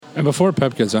And before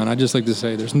Pep gets on, I'd just like to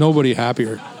say there's nobody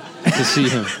happier to see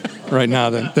him right now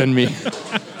than me.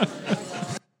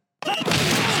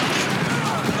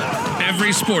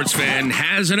 Every sports fan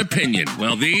has an opinion.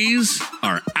 Well, these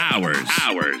are ours.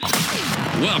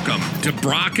 Welcome to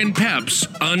Brock and Pep's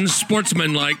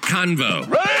Unsportsmanlike Convo.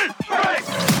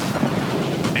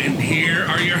 And here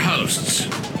are your hosts,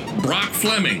 Brock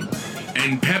Fleming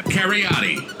and Pep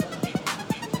Cariotti.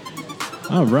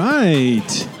 All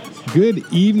right. Good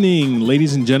evening,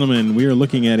 ladies and gentlemen. We are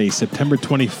looking at a September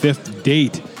 25th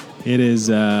date. It is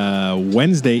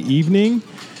Wednesday evening.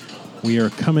 We are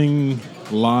coming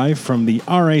live from the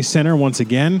RA Center once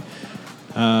again.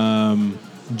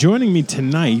 Joining me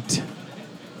tonight,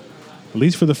 at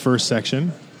least for the first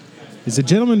section, is a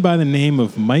gentleman by the name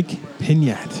of Mike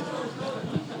Pignat.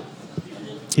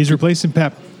 He's replacing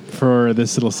Pep for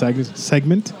this little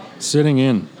segment. Sitting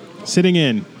in.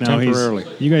 Now temporarily.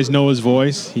 You guys know his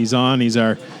voice. He's on. He's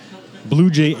our Blue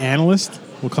Jay analyst.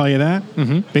 We'll call you that.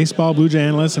 Mm-hmm. Baseball Blue Jay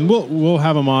analyst. And we'll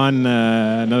have him on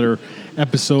another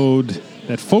episode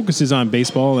that focuses on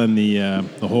baseball and the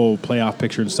whole playoff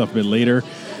picture and stuff a bit later.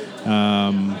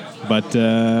 But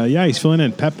he's filling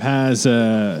in. Pep has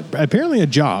apparently a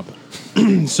job.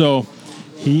 So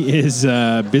he is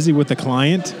busy with the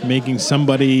client, making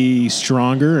somebody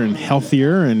stronger and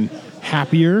healthier and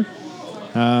happier,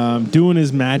 doing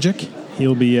his magic.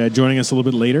 He'll be joining us a little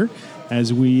bit later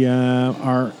as we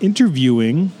are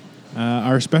interviewing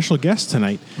our special guest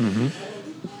tonight.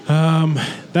 Mm-hmm.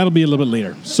 That'll be a little bit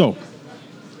later. So,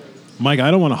 Mike,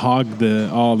 I don't want to hog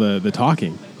all the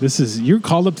talking. You're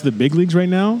called up to the big leagues right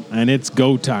now, and it's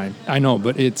go time. I know,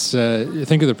 but it's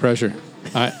think of the pressure.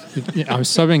 I'm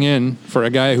subbing in for a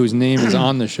guy whose name is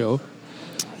on the show.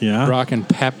 Yeah, Brock and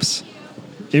Peps.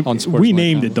 We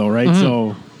named it though, right? Mm-hmm.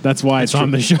 So that's why it's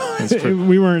on the show.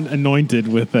 We weren't anointed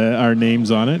with our names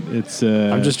on it. It's.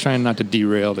 I'm just trying not to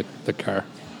derail the car.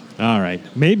 All right,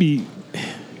 maybe.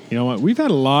 You know what? We've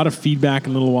had a lot of feedback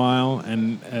in a little while,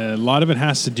 and a lot of it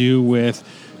has to do with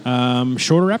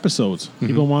shorter episodes. Mm-hmm.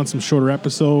 People want some shorter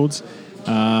episodes.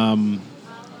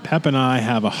 Pep and I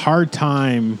have a hard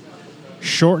time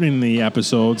shortening the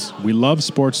episodes. We love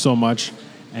sports so much,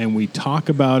 and we talk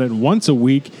about it once a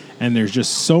week, and there's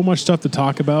just so much stuff to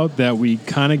talk about that we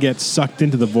kind of get sucked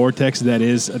into the vortex that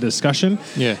is a discussion.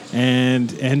 Yeah.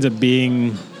 And ends up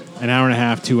being an hour and a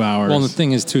half, 2 hours. Well, and the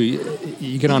thing is, too,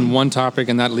 you get on one topic,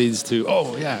 and that leads to,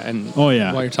 while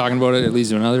you're talking about it, it leads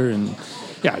to another, and,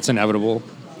 it's inevitable.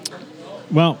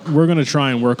 Well, we're going to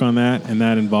try and work on that, and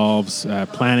that involves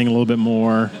planning a little bit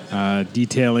more,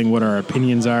 detailing what our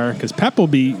opinions are, because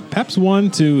Pep's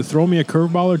one to throw me a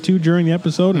curveball or two during the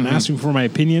episode and asking for my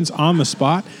opinions on the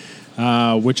spot,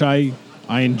 which I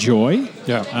enjoy.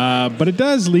 Yeah. But it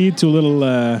does lead to a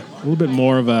little bit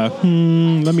more of a,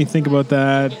 let me think about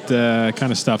that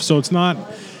kind of stuff. So it's not,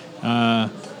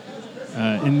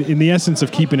 in the essence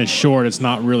of keeping it short, it's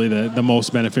not really the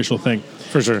most beneficial thing.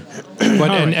 For sure. But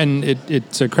and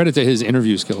it's a credit to his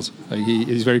interview skills. Like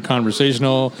he's very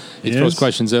conversational. He throws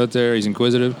questions out there. He's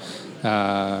inquisitive.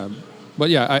 But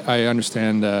I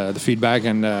understand the feedback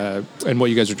and what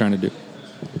you guys are trying to do.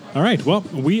 All right. Well,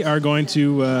 we are going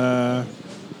to we're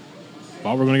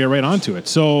going to get right onto it.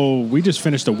 So we just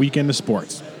finished a weekend of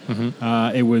sports.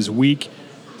 Mm-hmm. It was week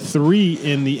 3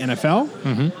 in the NFL,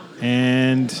 mm-hmm.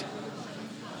 and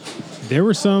there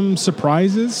were some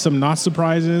surprises, some not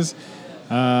surprises.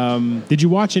 Did you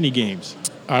watch any games?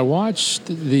 I watched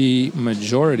the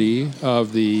majority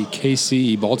of the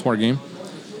KC Baltimore game,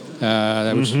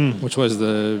 which was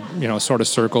the sort of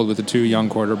circled with the 2 young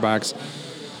quarterbacks.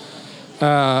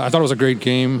 I thought it was a great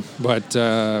game, but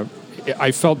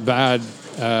I felt bad.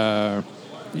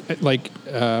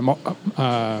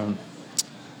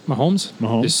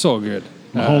 Mahomes is so good.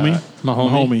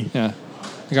 Mahomie. Yeah,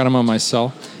 I got him on my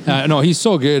cell. No, he's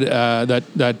so good that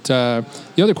the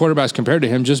other quarterbacks compared to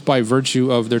him, just by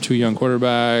virtue of their 2 young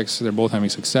quarterbacks, they're both having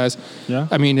success. Yeah.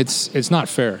 I mean, it's not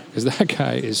fair because that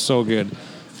guy is so good.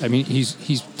 I mean,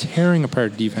 he's tearing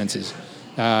apart defenses.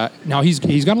 Now he's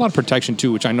got a lot of protection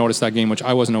too, which I noticed that game, which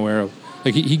I wasn't aware of.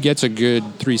 Like he gets a good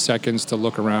 3 seconds to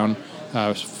look around,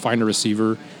 find a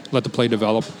receiver, let the play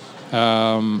develop.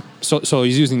 So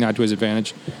he's using that to his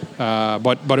advantage.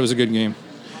 But it was a good game.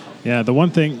 Yeah, the one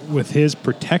thing with his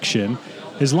protection,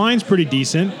 his line's pretty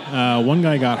decent. One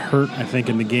guy got hurt, I think,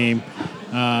 in the game.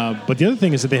 But the other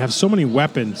thing is that they have so many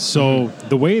weapons. So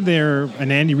the way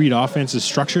an Andy Reid offense is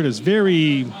structured is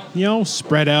very,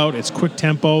 spread out. It's quick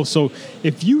tempo. So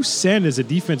if you send, as a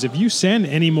defense,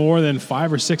 any more than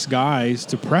 5 or 6 guys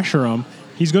to pressure him,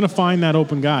 he's going to find that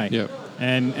open guy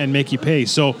and make you pay.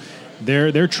 So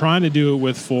they're trying to do it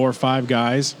with 4 or 5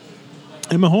 guys.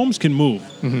 And Mahomes can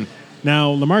move. Now,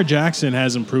 Lamar Jackson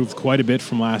has improved quite a bit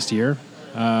from last year.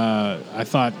 I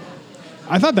thought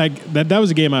that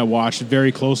was a game I watched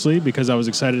very closely because I was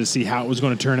excited to see how it was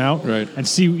going to turn out. Right. And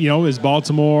see, is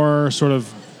Baltimore sort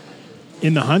of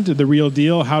in the hunt, the real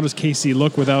deal? How does KC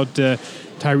look without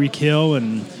Tyreek Hill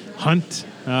and Hunt?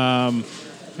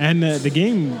 And the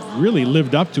game really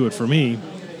lived up to it for me.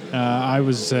 I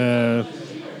was...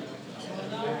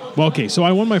 okay, so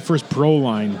I won my first pro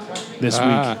line this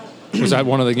week. Was that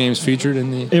one of the games featured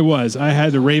in the... It was. I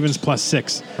had the Ravens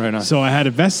 +6. Right on. So I had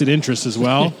a vested interest as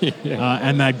well.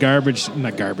 And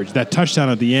that touchdown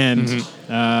at the end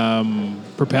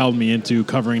propelled me into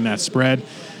covering that spread.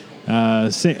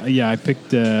 I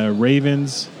picked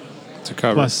Ravens to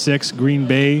cover. +6, Green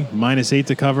Bay -8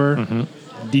 to cover,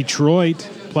 Detroit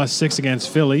 +6 against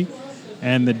Philly,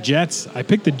 and the Jets. I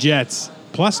picked the Jets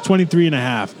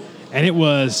 +23.5, and it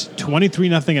was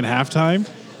 23-0 at halftime.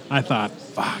 I thought,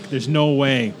 fuck, there's no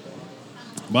way.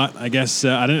 But I guess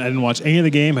I didn't watch any of the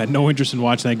game. Had no interest in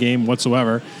watching that game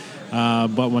whatsoever.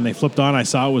 But when they flipped on, I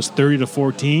saw it was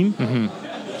 30-14.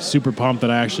 Super pumped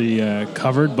that I actually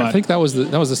covered. But I think that was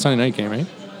the Sunday night game, right?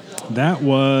 It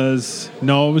was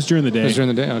during the day. It was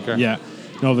during the day. Okay. Yeah.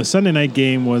 No, the Sunday night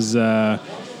game was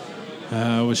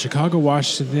Chicago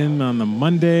Washington on the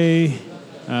Monday.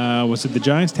 Was it the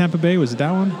Giants Tampa Bay? Was it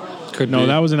that one? Could No, be.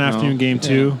 that was an afternoon game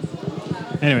too.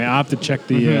 Anyway, I'll have to check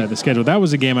the schedule. That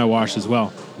was a game I watched as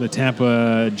well. The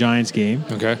Tampa Giants game.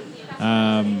 Okay.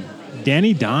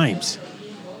 Danny Dimes,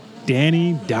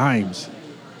 the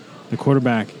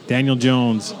quarterback, Daniel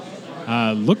Jones,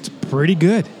 looked pretty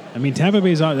good. I mean, Tampa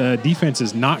Bay's defense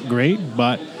is not great,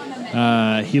 but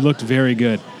he looked very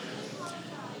good.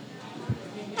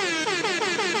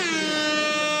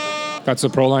 That's a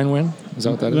pro line win? Is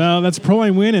that what that is? Well, that's a pro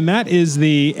line win, and that is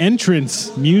the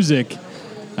entrance music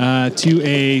to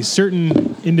a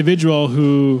certain individual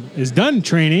who is done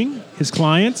training his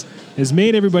clients, has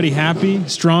made everybody happy,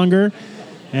 stronger,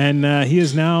 and he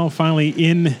is now finally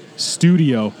in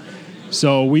studio.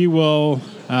 So we will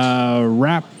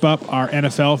wrap up our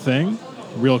NFL thing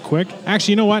real quick.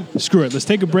 Actually, you know what? Screw it. Let's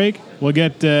take a break. We'll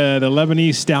get the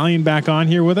Lebanese stallion back on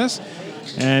here with us,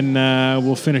 and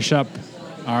we'll finish up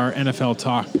our NFL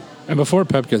talk. And before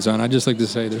Pep gets on, I'd just like to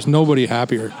say there's nobody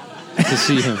happier to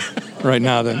see him right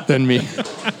now than me.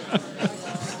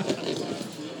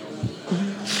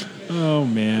 Oh,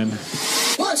 man.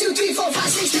 1, 2, 3, 4, 5,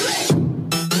 6, 7,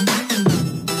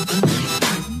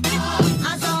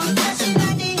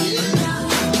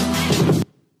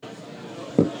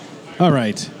 8. All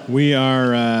right. We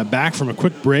are back from a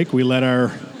quick break. We let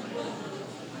our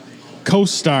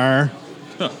co-star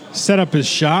set up his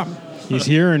shop. He's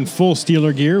here in full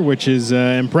Steeler gear, which is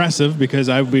impressive because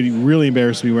I would be really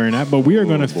embarrassed to be wearing that. But we are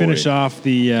going to finish off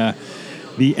the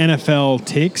NFL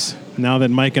takes now that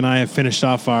Mike and I have finished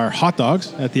off our hot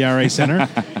dogs at the RA Center.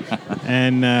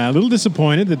 And a little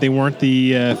disappointed that they weren't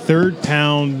the third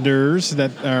pounders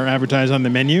that are advertised on the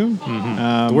menu.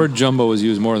 The word jumbo was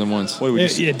used more than once. What,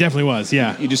 It definitely was,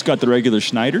 yeah. you just got the regular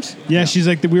Schneiders? Yeah, she's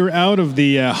like, we were out of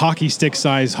the hockey stick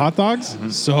size hot dogs.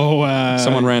 So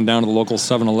Someone ran down to the local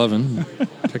 7-Eleven,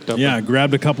 picked up.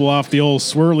 grabbed a couple off the old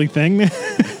swirly thing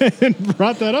and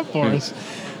brought that up for us.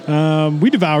 We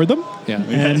devoured them. Yeah.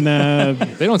 And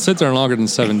They don't sit there longer than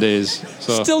 7 days.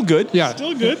 So Still good. yeah,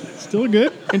 still good. Still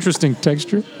good. interesting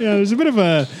texture. Yeah, there's a bit of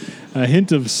a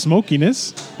hint of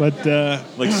smokiness, but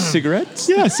Like cigarettes?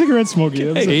 yeah, cigarette smoky.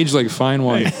 Aged like fine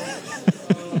wine.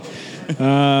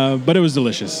 But it was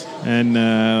delicious, and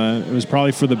it was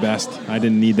probably for the best. I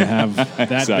didn't need to have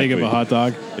that big of a Exactly. hot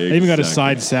dog. I even got a Exactly.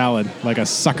 side salad, like a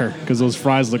sucker, because those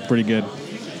fries look pretty good.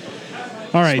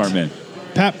 All right, Smart man.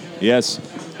 Pep, Yes.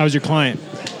 how's your client?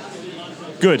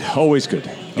 Good. Always good.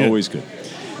 Good. Always good.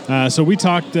 So we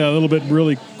talked a little bit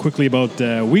really quickly about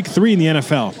Week 3 in the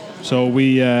NFL. So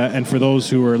we, and for those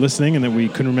who are listening and that we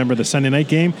couldn't remember the Sunday night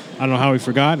game, I don't know how we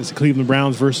forgot. It's the Cleveland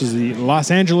Browns versus the Los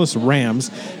Angeles Rams,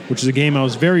 which is a game I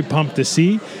was very pumped to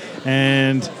see.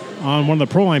 And on one of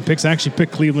the Pro Line picks, I actually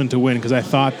picked Cleveland to win because I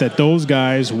thought that those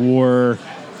guys were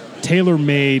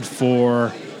tailor-made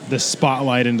for the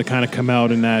spotlight and to kind of come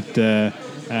out in that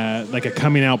like a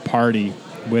coming out party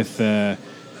with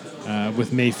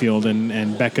Mayfield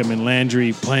and Beckham and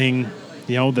Landry playing,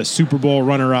 the Super Bowl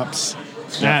runner-ups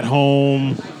at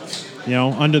home,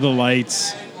 under the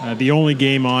lights. The only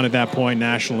game on at that point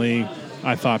nationally,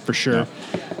 I thought for sure.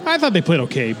 I thought they played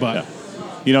okay, but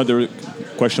There were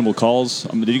questionable calls.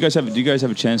 Do you guys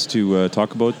have a chance to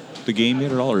talk about the game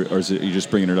yet at all, or is it you just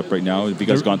bringing it up right now? Have you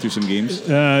guys gone through some games?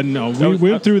 no, we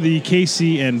went through the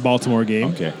KC and Baltimore game.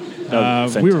 Okay. We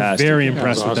were fantastic. very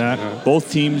impressed with awesome, that. yeah.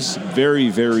 Both teams very,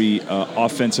 very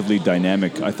offensively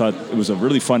dynamic. I thought it was a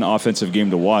really fun offensive game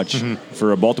to watch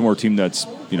for a Baltimore team that's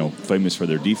famous for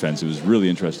their defense. It was really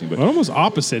interesting. But But almost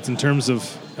opposites in terms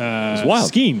of wild.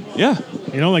 scheme. yeah,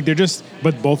 Like they're just,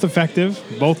 but both effective.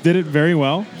 Both did it very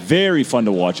well. very fun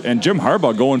to watch. And Jim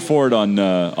Harbaugh going for it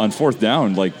on fourth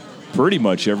down, like pretty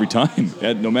much every time,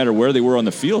 no matter where they were on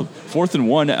the field. 4th and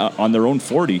 1 on their own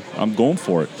 40. I'm going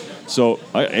for it. So,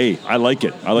 I like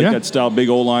it. I like Yeah. that style, big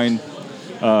O-line.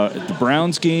 The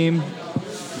Browns game,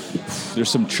 there's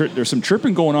some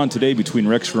chirping going on today between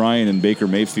Rex Ryan and Baker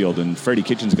Mayfield, and Freddie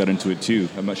Kitchens got into it too.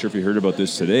 I'm not sure if you heard about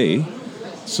this today.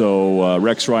 So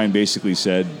Rex Ryan basically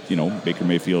said, Baker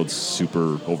Mayfield's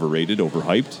super overrated,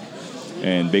 overhyped.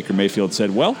 And Baker Mayfield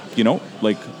said, well,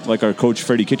 like our coach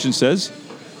Freddie Kitchens says,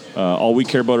 all we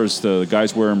care about is the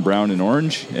guys wearing brown and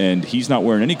orange, and he's not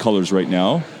wearing any colors right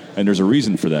now, and there's a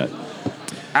reason for that.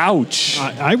 Ouch.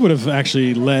 I would have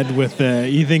actually led with,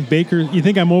 you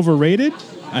think I'm overrated?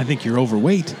 I think you're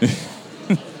overweight.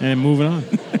 And moving on.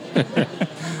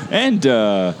 And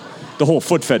the whole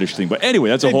foot fetish thing. But anyway,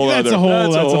 that's a whole That's other a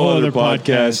whole other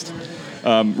podcast.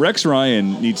 Rex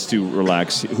Ryan needs to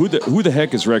relax. Who the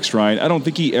heck is Rex Ryan? I don't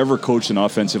think he ever coached an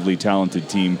offensively talented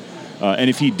team. And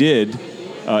if he did,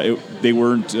 they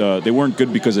weren't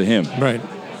good because of him. Right.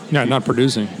 Yeah, not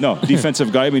producing. No,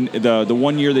 defensive guy. I mean, the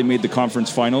 1 year they made the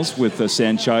conference finals with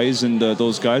Sanchez and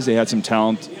those guys, they had some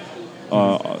talent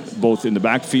both in the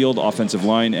backfield, offensive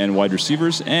line, and wide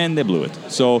receivers, and they blew it.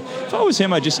 So if I was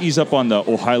him, I'd just ease up on the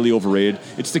highly overrated.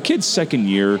 It's the kid's second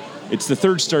year. It's the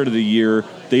third start of the year.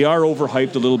 They are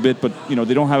overhyped a little bit, but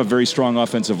they don't have a very strong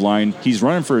offensive line. He's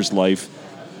running for his life.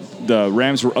 The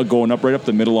Rams were going right up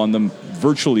the middle on them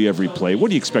virtually every play. What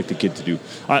do you expect the kid to do?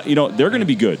 They're going to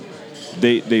be good.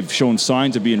 They've shown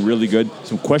signs of being really good.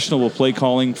 Some questionable play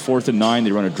calling. 4th and 9,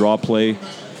 they run a draw play.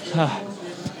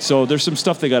 So there's some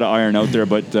stuff they got to iron out there.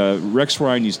 But Rex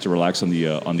Ryan needs to relax on the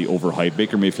overhype.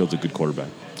 Baker Mayfield's a good quarterback.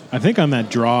 I think on that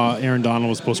draw, Aaron Donald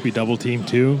was supposed to be double teamed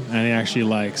too, and he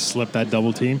actually slipped that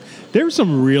double team. There was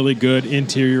some really good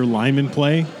interior lineman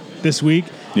play this week.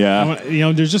 Yeah.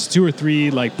 There's just 2 or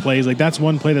 3 plays. That's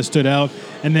one play that stood out.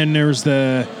 And then there's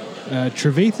the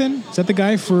Trevathan. Is that the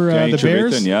guy for the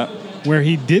Bears? Yeah. Where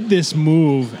he did this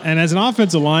move, and as an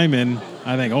offensive lineman,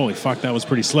 I think, holy fuck, that was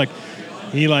pretty slick.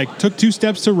 He took 2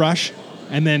 steps to rush,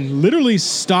 and then literally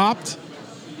stopped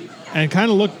and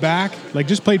kind of looked back,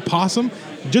 just played possum,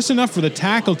 just enough for the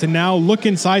tackle to now look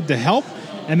inside to help,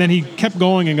 and then he kept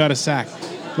going and got a sack.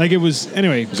 It was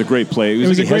a great play. It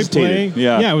was a great play.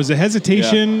 Yeah, it was a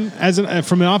hesitation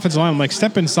from an offensive line. I'm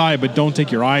step inside, but don't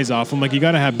take your eyes off. I'm you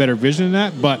got to have better vision than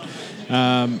that. But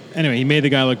anyway, he made the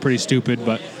guy look pretty stupid.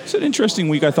 But it's an interesting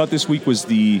week. I thought this week was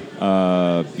the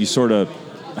you sort of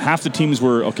half the teams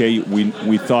were okay.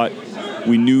 We thought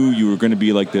we knew you were going to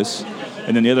be like this,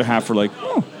 and then the other half were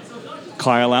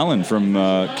Kyle Allen from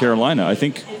Carolina. I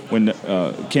think when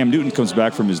Cam Newton comes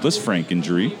back from his Lisfranc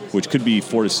injury, which could be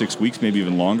 4 to 6 weeks, maybe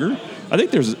even longer, I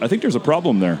think there's a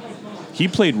problem there. He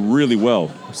played really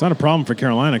well. It's not a problem for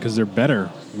Carolina because they're better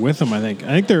with him. I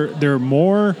think they're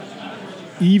more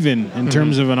even in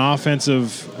terms of an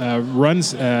offensive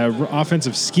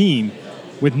offensive scheme.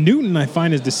 With Newton, I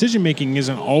find his decision making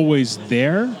isn't always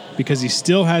there because he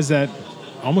still has that.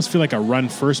 Almost feel like a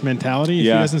run-first mentality if he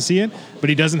doesn't see it, but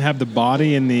he doesn't have the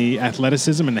body and the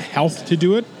athleticism and the health to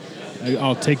do it.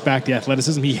 I'll take back the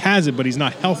athleticism. He has it, but he's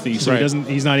not healthy, so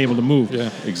he's not able to move.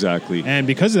 Yeah, exactly. And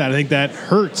because of that, I think that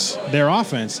hurts their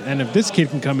offense. And if this kid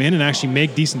can come in and actually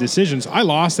make decent decisions, I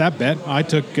lost that bet. I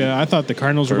thought the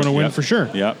Cardinals were going to win for sure.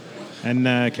 Yeah. And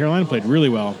Carolina played really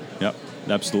well. Yep,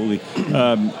 absolutely.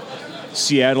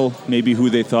 Seattle, maybe who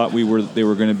they thought they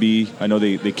were going to be. I know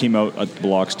they came out at the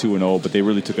blocks 2-0, but they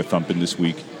really took a thumping this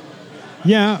week.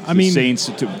 Yeah, I mean,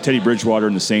 Saints, Teddy Bridgewater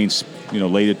and the Saints,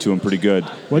 laid it to him pretty good.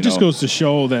 Well, it just goes to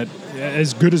show that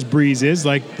as good as Breeze is,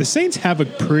 the Saints have a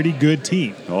pretty good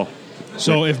team. Oh,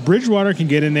 so if Bridgewater can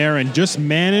get in there and just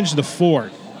manage the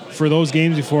fort for those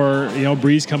games before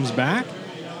Breeze comes back,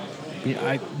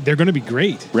 they're going to be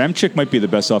great. Ramczyk might be the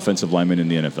best offensive lineman in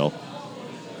the NFL.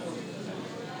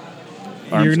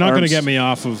 You're not going to get me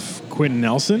off of Quentin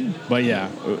Nelson, but yeah,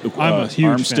 I'm a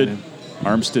huge fan.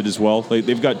 Armstead as well.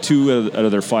 They've got 2 out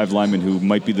of their 5 linemen who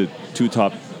might be the 2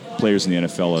 top players in the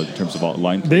NFL in terms of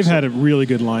line. They've had a really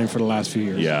good line for the last few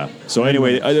years. Yeah. So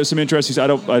anyway, there's some interesting. I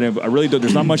really don't.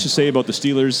 There's not much to say about the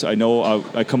Steelers. I know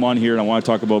I come on here and I want to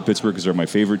talk about Pittsburgh because they're my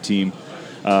favorite team.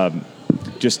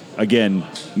 Just again,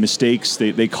 mistakes.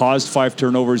 They caused 5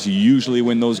 turnovers. You usually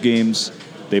win those games.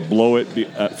 They blow it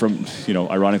from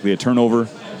ironically a turnover.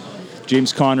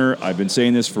 James Conner, I've been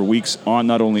saying this for weeks on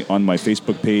not only on my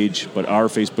Facebook page, but our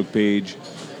Facebook page,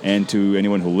 and to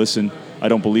anyone who'll listen. I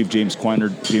don't believe James Conner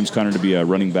to be a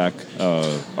running back,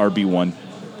 RB1,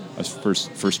 a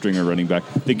first stringer running back.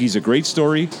 I think he's a great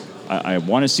story. I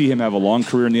want to see him have a long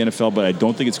career in the NFL, but I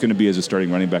don't think it's going to be as a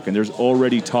starting running back. And there's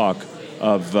already talk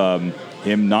of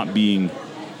him not being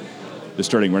the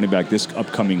starting running back this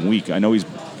upcoming week. I know he's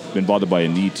been bothered by a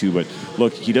knee too, but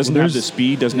look, he doesn't have the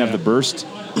speed, doesn't have the burst.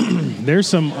 There's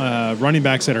some running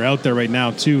backs that are out there right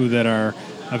now too that are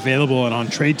available and on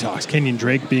trade talks. Kenyon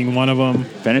Drake being one of them.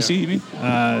 Fantasy, you mean?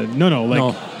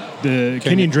 No. The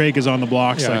Kenyon Drake is on the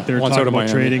blocks. Like they're talking about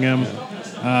trading him.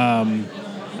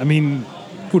 I mean,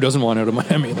 who doesn't want out of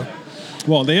Miami though?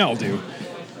 Well, they all do.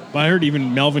 But I heard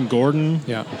even Melvin Gordon.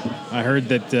 Yeah. I heard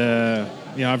that.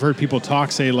 I've heard people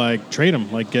say like trade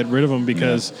him, like get rid of him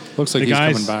because looks like the he's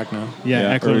guys, coming back now.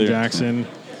 Yeah, Eckler and Jackson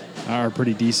are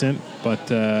pretty decent, but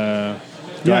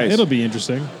guys, it'll be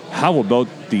interesting. How about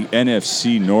the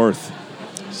NFC North?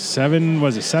 7-1,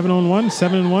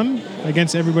 7-1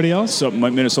 against everybody else. So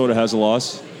Minnesota has a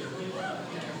loss.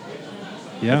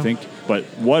 Yeah, I think. But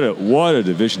what a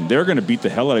division. They're going to beat the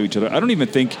hell out of each other. I don't even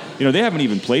think, they haven't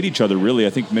even played each other, really. I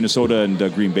think Minnesota and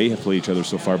Green Bay have played each other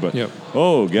so far. But,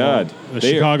 oh, God. Green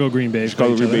Bay.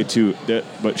 Green Bay, too.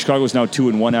 But Chicago's now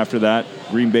 2-1 after that.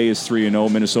 Green Bay is 3-0.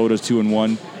 Minnesota's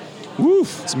 2-1.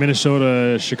 Woof. It's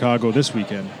Minnesota, Chicago this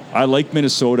weekend. I like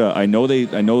Minnesota. I know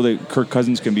that Kirk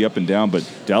Cousins can be up and down, but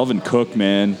Dalvin Cook,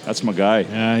 man, that's my guy.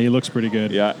 Yeah, he looks pretty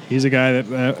good. Yeah. He's a guy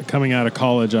that, coming out of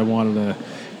college, I wanted to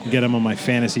get him on my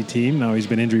fantasy team. Now he's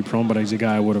been injury prone, but he's a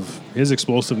guy his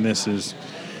explosiveness is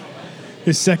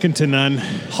second to none.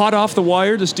 Hot off the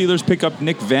wire, the Steelers pick up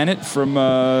Nick Vannett from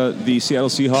the Seattle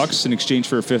Seahawks in exchange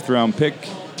for a 5th-round pick.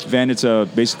 Vannett's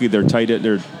basically their tight end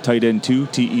 2,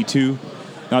 TE2,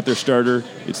 not their starter.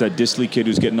 It's that Disley kid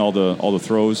who's getting all the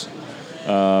throws.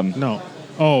 No.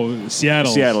 Oh,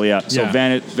 Seattle. Seattle, yeah. So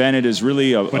Vannett is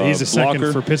really a But he's a blocker.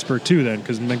 second for Pittsburgh too, then,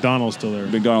 because McDonald's still there.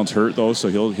 McDonald's hurt though, so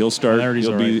he'll start.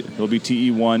 He'll be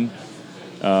TE1.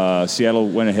 Seattle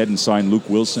went ahead and signed Luke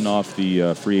Wilson off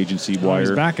the free agency wire.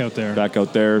 He's back out there.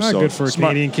 So good for a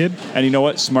Canadian kid. And you know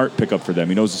what? Smart pickup for them.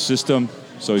 He knows the system,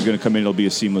 so he's going to come in. It'll be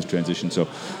a seamless transition. So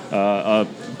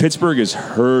Pittsburgh is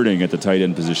hurting at the tight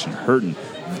end position. Hurting.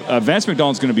 Vance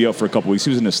McDonald's going to be out for a couple weeks. He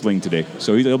was in a sling today,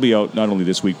 so he'll be out not only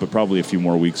this week but probably a few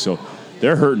more weeks. So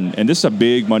they're hurting, and this is a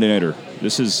big Monday nighter.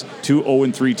 This is 2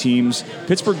 0-3 teams.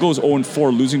 Pittsburgh goes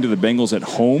 0-4, losing to the Bengals at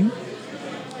home.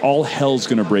 All hell's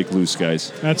going to break loose,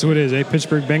 guys. That's what it is,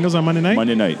 Pittsburgh Bengals on Monday night?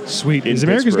 Monday night. Sweet. Is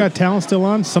America's Got Talent still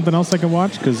on? Something else I can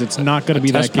watch? Because it's not going to be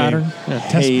that pattern. Yeah,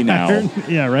 hey, pattern. now.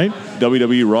 Yeah, right?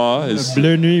 WWE Raw is...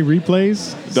 Bleu Nuit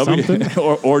replays?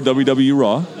 or WWE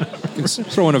Raw.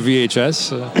 Throw in a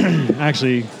VHS.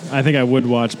 Actually, I think I would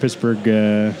watch Pittsburgh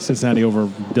Cincinnati over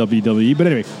WWE. But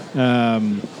anyway.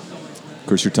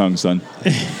 Curse your tongue, son.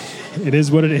 It is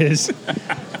what it is.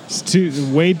 It's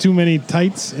way too many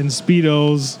tights and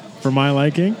Speedos for my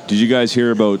liking. Did you guys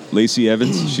hear about Lacey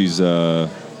Evans? She's the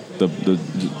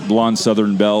blonde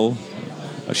Southern belle.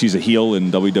 She's a heel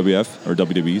in WWF, or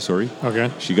WWE, sorry. Okay.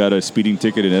 She got a speeding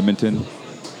ticket in Edmonton.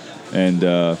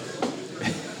 And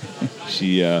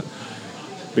she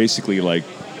basically,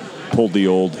 pulled the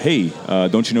old, hey,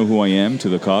 don't you know who I am, to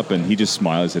the cop? And he just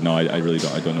smiled and said, no, I really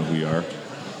don't. I don't know who you are.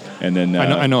 And then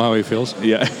I know how he feels.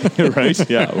 Yeah, right.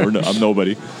 Yeah, I'm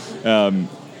nobody.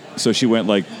 So she went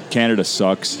Canada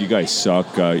sucks. You guys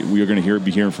suck. We are going to be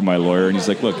hearing from my lawyer, and he's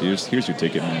like, look, here's your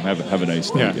ticket, man. Have a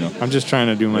nice night. Yeah, I'm just trying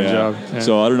to do my job. Yeah.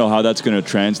 So I don't know how that's going to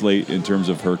translate in terms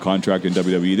of her contract in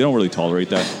WWE. They don't really tolerate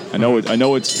that. I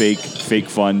know it's fake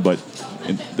fun, but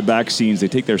in the back scenes, they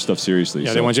take their stuff seriously.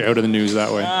 Yeah, they want you out of the news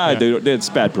that way. It's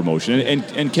bad promotion,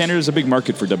 and Canada's a big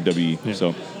market for WWE. Yeah.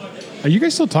 So. Are you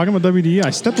guys still talking about WWE? I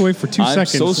stepped away for 2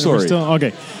 seconds. I'm so sorry.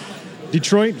 Okay.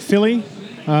 Detroit, Philly.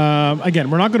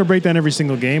 Again, we're not going to break down every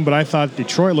single game, but I thought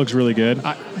Detroit looks really good.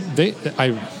 I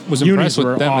was impressed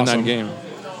with them in that game.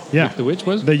 Yeah. The which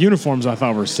was? The uniforms I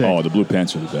thought were sick. Oh, the blue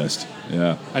pants are the best.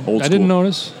 Yeah. I didn't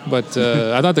notice, but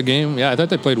I thought I thought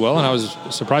they played well, and I was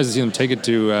surprised to see them take it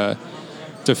to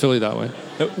Philly that way.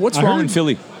 What's wrong in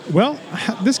Philly? Well,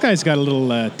 this guy's got a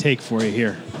little take for you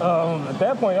here. At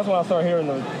that point, that's when I started hearing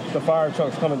the fire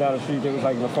trucks coming down the street. It was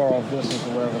in the far off distance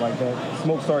or wherever like that.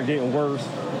 Smoke started getting worse.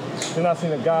 Then I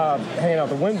seen a guy hanging out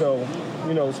the window,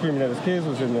 screaming that his kids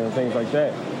was in there and things like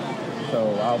that.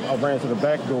 So I ran to the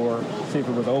back door, see if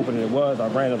it was open, and it was. I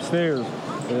ran upstairs,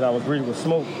 and then I was greeted with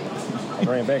smoke. I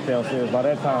ran back downstairs. By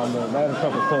that time, the ladder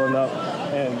truck was pulling up,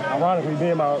 and ironically,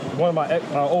 one of my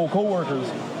old coworkers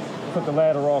took the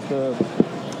ladder off the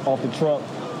truck,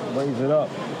 raise it up,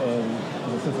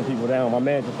 and was assisting people down. My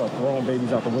man just started throwing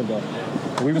babies out the window.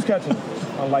 And we was catching them,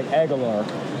 unlike Aguilar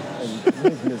and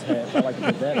his mishap. I like to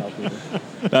put that out there.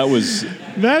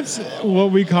 That's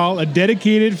what we call a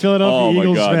dedicated Philadelphia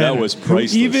Eagles fan. That was who,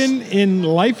 priceless. even in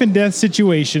life and death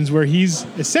situations where he's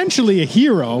essentially a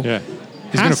hero,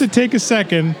 has to take a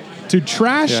second to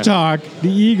trash talk the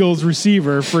Eagles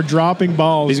receiver for dropping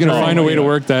balls. He's going to find a way to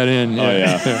work that in. Oh,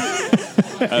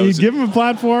 yeah. You give him a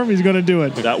platform, he's going to do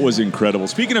it. That was incredible.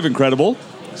 Speaking of incredible,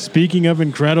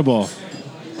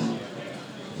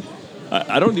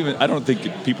 I don't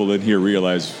think people in here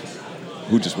realize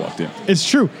who just walked in. It's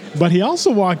true. But he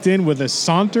also walked in with a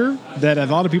saunter that a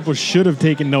lot of people should have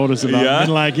taken notice about. Yeah.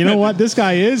 And like, you know what? This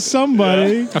guy is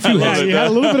somebody. A few heads. You had a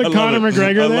little bit of Conor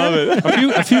McGregor there. I love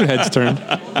it. A few heads turned.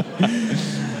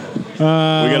 We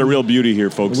got a real beauty here,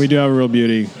 folks. We do have a real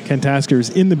beauty. Ken Tasker's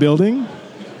in the building.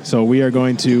 So we are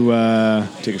going to...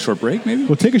 take a short break, maybe?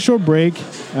 We'll take a short break.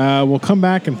 We'll come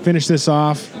back and finish this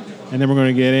off. And then we're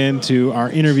going to get into our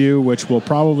interview, which will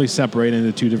probably separate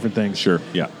into two different things. Sure,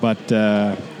 yeah. But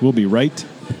we'll be right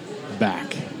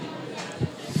back.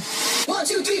 1,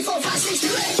 2, 3, 4, 5, 6,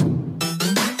 7,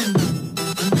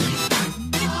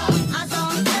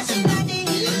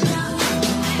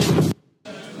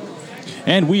 8.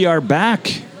 And we are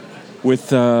back with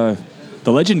the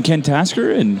legend Ken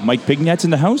Tasker and Mike Pignat's in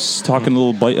the house, talking a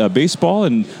little baseball.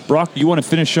 And Brock, you want to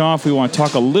finish off? We want to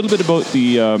talk a little bit about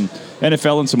the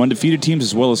NFL and some undefeated teams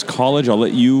as well as college. I'll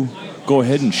let you go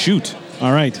ahead and shoot.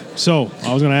 All right. So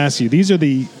I was going to ask you, these are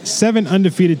the 7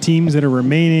 undefeated teams that are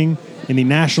remaining in the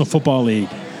National Football League.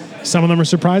 Some of them are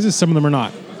surprises, some of them are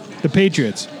not. The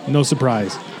Patriots, no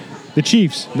surprise. The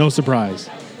Chiefs, no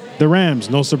surprise. The Rams,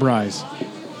 no surprise.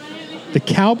 The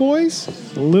Cowboys,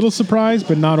 a little surprised,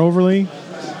 but not overly.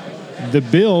 The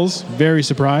Bills, very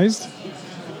surprised.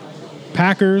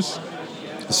 Packers,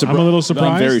 I'm a little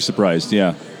surprised. I'm very surprised,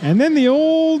 yeah. And then the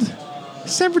old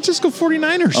San Francisco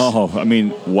 49ers. Oh, I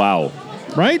mean, wow.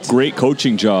 Right? Great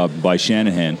coaching job by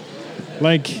Shanahan.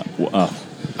 Like,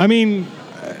 I mean,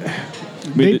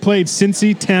 they played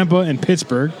Cincy, Tampa, and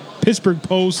Pittsburgh. Pittsburgh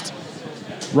post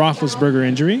Roethlisberger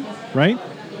injury, right?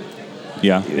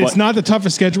 Yeah. It's not the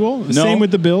toughest schedule. No. Same with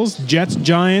the Bills, Jets,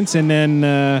 Giants, and then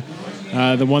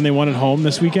the one they won at home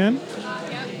this weekend,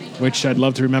 which I'd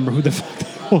love to remember who the fuck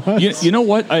that was. You know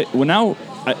what? I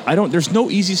don't. There's no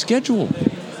easy schedule.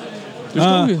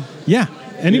 Yeah.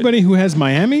 Anybody who has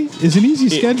Miami is an easy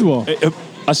schedule.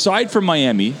 Aside from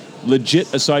Miami,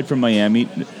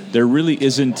 there really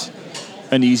isn't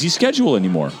an easy schedule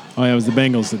anymore. Oh, yeah, it was the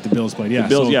Bengals that the Bills played. Yeah, the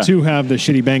Bills, so yeah. two have the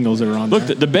shitty Bengals that are on Look,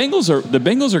 there. the Bengals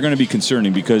are going to be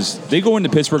concerning because they go into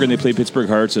Pittsburgh and they play Pittsburgh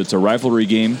hard, so it's a rivalry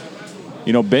game.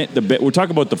 You know, we're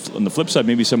talking about on the flip side,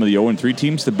 maybe some of the 0-3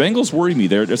 teams. The Bengals worry me.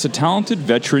 It's a talented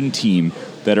veteran team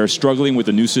that are struggling with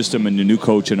a new system and a new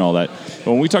coach and all that.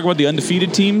 But when we talk about the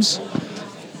undefeated teams,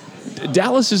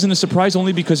 Dallas isn't a surprise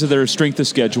only because of their strength of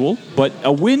schedule, but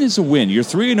a win is a win. You're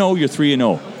 3-0, you're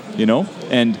 3-0, you know?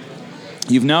 And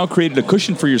you've now created a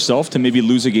cushion for yourself to maybe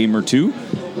lose a game or two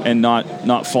and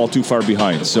not fall too far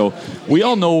behind. So we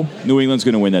all know New England's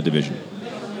going to win that division.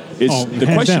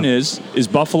 The question is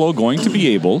Buffalo going to be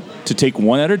able to take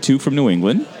 1 out of 2 from New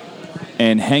England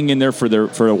and hang in there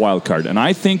for a wild card? And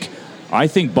I think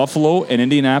Buffalo and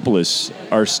Indianapolis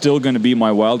are still going to be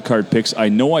my wild card picks. I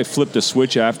know I flipped a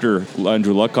switch after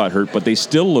Andrew Luck got hurt, but they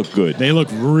still look good. They look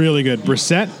really good.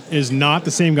 Brissett is not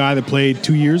the same guy that played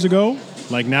 2 years ago.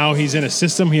 Like now he's in a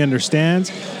system he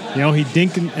understands. You know, he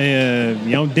dink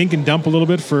and dump a little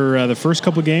bit for the first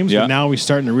couple of games, but now he's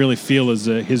starting to really feel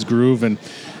his groove. And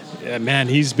man,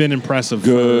 he's been impressive.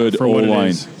 Good for what O-line. it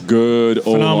is. Good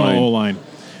O-line. Phenomenal O-line.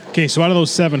 Okay, so out of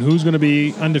those 7, who's going to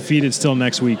be undefeated still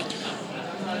next week?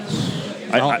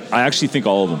 I actually think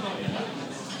all of them,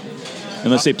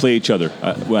 unless they play each other.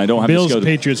 I don't have Bills, the schedule.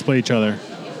 Patriots play each other.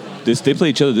 They play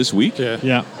each other this week.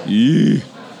 Yeah.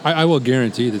 I will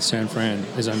guarantee that San Fran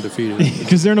is undefeated.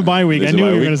 Because they're in a bye week. I knew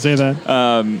you were going to say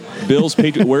that. Bills,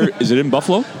 Patriots. Where is it in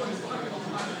Buffalo?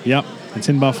 Yep, it's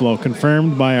in Buffalo.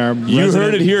 Confirmed by our. You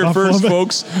heard it here first,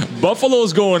 folks.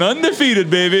 Buffalo's going undefeated,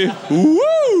 baby.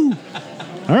 Woo!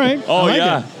 All right. Oh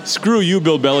yeah. Screw you,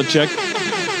 Bill Belichick.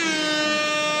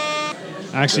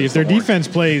 Actually, if their defense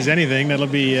plays anything, that'll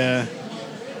be. That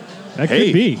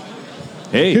could be.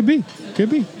 Hey.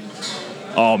 Could be.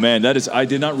 Oh man, that is. I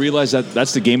did not realize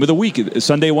that's the game of the week.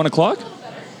 Sunday, 1 o'clock.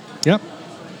 Yep.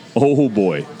 Oh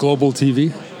boy. Global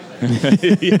TV.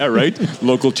 Yeah, right.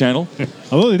 Local channel.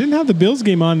 Although they didn't have the Bills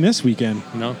game on this weekend.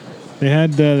 No. They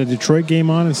had the Detroit game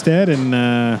on instead,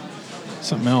 and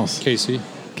something else.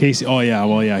 KC. Oh yeah,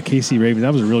 well yeah, KC Ravens.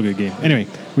 That was a real good game. Anyway,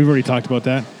 we've already talked about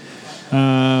that.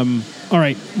 All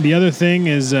right. The other thing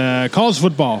is college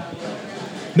football.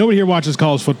 Nobody here watches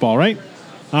college football, right?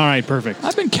 All right, perfect.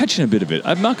 I've been catching a bit of it.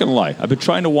 I'm not going to lie. I've been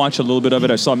trying to watch a little bit of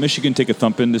it. I saw Michigan take a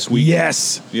thumping this week.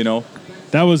 Yes. You know,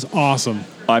 That was awesome.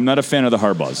 I'm not a fan of the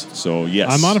Harbaughs, so yes.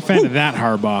 I'm not a fan of that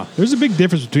Harbaugh. There's a big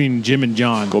difference between Jim and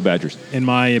John, Go Badgers. in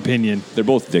my opinion. They're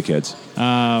both dickheads.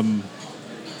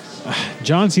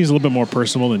 John seems a little bit more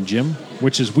personal than Jim,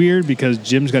 which is weird because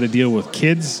Jim's got to deal with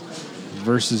kids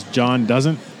versus John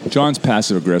doesn't. John's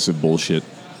passive-aggressive bullshit.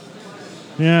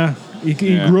 Yeah. He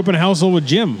Yeah. grew up in a household with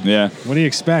Jim. Yeah. What do you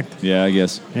expect? Yeah, I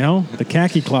guess. You know, the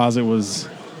khaki closet was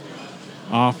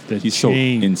off the He's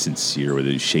chain. so insincere with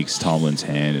it. He shakes Tomlin's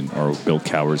hand or Bill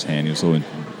Cowher's hand. He was so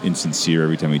insincere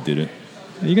every time he did it.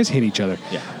 You guys hate each other.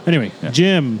 Yeah. Anyway, Yeah.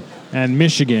 Jim and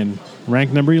Michigan,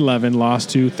 ranked number 11, lost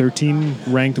to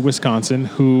 13-ranked Wisconsin,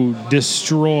 who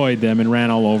destroyed them and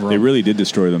ran all over They them. really did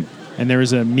destroy them. And there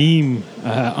was a meme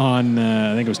on,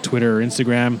 I think it was Twitter or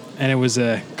Instagram, and it was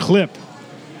a clip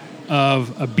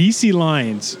of a BC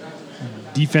Lions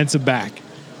defensive back.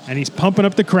 And he's pumping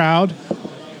up the crowd,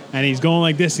 and he's going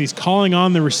like this, and he's calling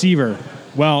on the receiver.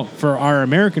 Well, for our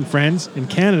American friends in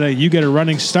Canada, you get a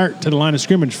running start to the line of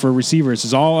scrimmage for receivers.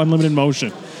 It's all unlimited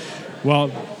motion. Well,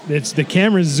 it's the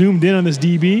camera's zoomed in on this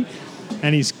DB,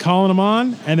 and he's calling him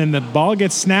on, and then the ball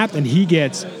gets snapped, and he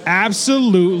gets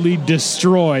absolutely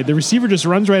destroyed. The receiver just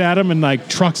runs right at him and like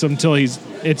trucks him until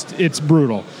it's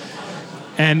brutal.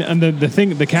 And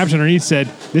the caption underneath said,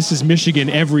 "This is Michigan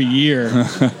every year,"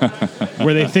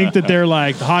 where they think that they're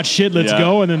like hot shit, let's Yeah.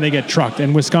 go, and then they get trucked.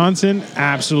 And Wisconsin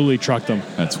absolutely trucked them.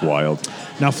 That's wild.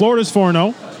 Now Florida's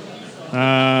 4-0.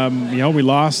 We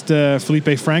lost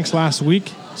Felipe Franks last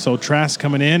week. So Trask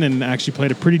coming in and actually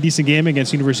played a pretty decent game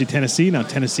against University of Tennessee. Now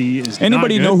Tennessee is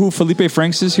Anybody not good. know who Felipe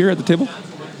Franks is here at the table?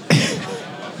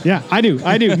 Yeah, I do.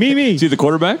 Me. Is he the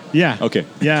quarterback? Yeah. Okay.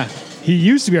 Yeah. He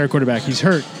used to be our quarterback. He's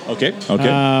hurt. Okay.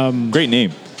 Great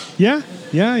name. Yeah.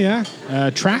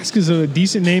 Trask is a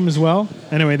decent name as well.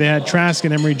 Anyway, they had Trask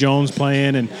and Emory Jones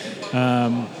playing, and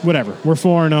whatever. We're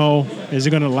 4-0. Is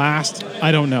it going to last?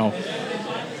 I don't know.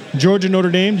 Georgia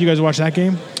Notre Dame. Do you guys watch that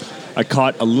game? I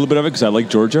caught a little bit of it because I like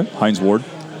Georgia. Hines Ward.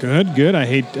 Good. I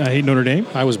hate Notre Dame.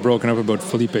 I was broken up about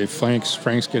Felipe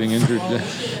Franks getting injured.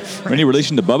 Any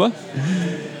relation to Bubba?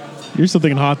 You're still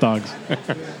thinking hot dogs.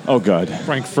 Oh, God.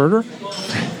 Frankfurter?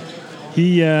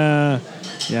 I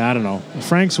don't know.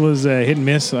 Franks was hit and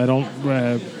miss. I don't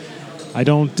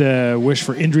wish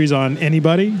for injuries on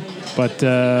anybody, but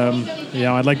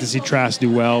I'd like to see Trask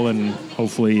do well and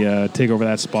hopefully take over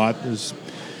that spot.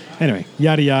 Anyway,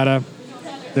 yada yada.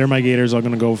 They're my Gators. I'm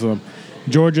going to go for them.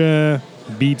 Georgia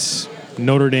beats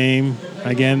Notre Dame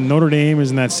again. Notre Dame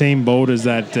is in that same boat as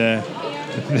that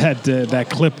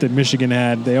clip that Michigan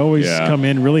had. They always come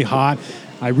in really hot.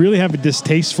 I really have a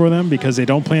distaste for them because they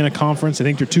don't play in a conference. I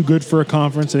think they're too good for a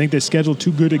conference. I think they schedule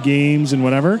too good of games and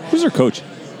whatever. Who's their coach?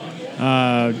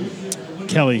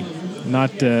 Kelly,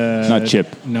 not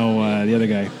Chip. No, the other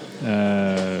guy,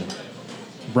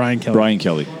 Brian Kelly. Brian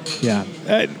Kelly. Yeah,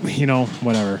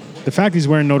 whatever. The fact he's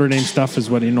wearing Notre Dame stuff is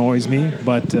what annoys me,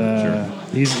 but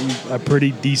he's a pretty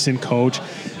decent coach.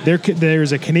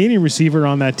 There's a Canadian receiver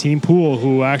on that team, Poole,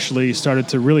 who actually started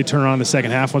to really turn on the second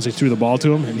half once they threw the ball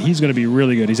to him, and he's going to be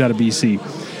really good. He's out of BC.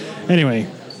 Anyway,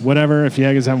 whatever. If you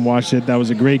guys haven't watched it, that was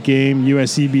a great game.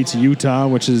 USC beats Utah,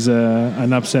 which is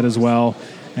an upset as well.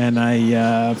 And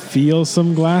I feel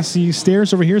some glassy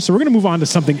stares over here, so we're going to move on to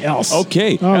something else.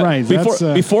 Okay. All right.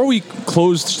 Before we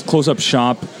close up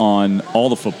shop on all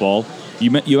the football,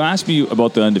 you asked me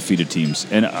about the undefeated teams,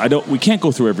 and we can't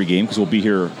go through every game because we'll be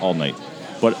here all night.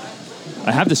 But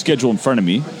I have the schedule in front of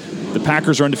me. The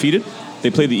Packers are undefeated.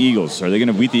 They play the Eagles. Are they going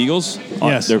to beat the Eagles?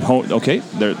 Yes. They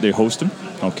host them.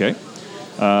 Okay.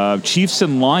 Chiefs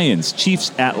and Lions.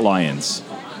 Chiefs at Lions.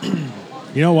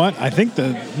 You know what? I think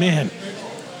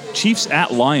Chiefs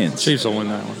at Lions. Chiefs will win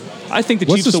that one. I think the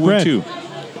What's Chiefs the will win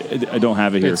spread? too. I don't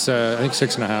have it here. It's, I think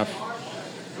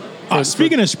 6.5.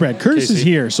 speaking of spread, Curtis is KC.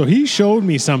 here, so he showed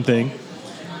me something.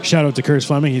 Shout out to Curtis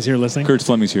Fleming. He's here listening. Kurt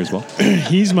Fleming's here as well.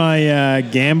 He's my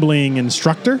gambling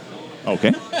instructor.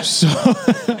 Okay. So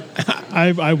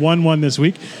I won one this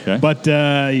week. Okay. But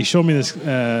he showed me this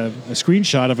a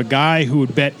screenshot of a guy who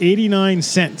would bet 89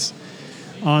 cents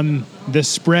on the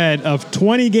spread of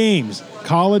 20 games,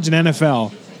 college and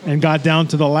NFL, and got down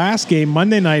to the last game,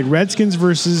 Monday night, Redskins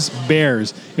versus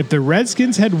Bears. If the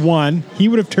Redskins had won, he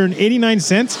would have turned 89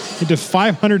 cents into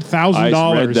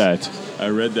 $500,000. I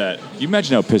read that. Can you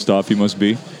imagine how pissed off he must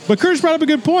be? But Curtis brought up a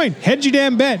good point. Hedge your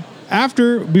damn bet.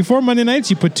 Before Monday nights,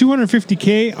 you put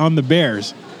 $250K on the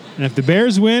Bears. And if the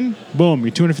Bears win, boom,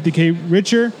 you're $250K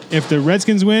richer. If the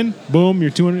Redskins win, boom,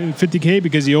 you're $250K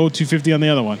because you owe $250 on the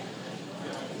other one.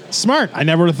 Smart. I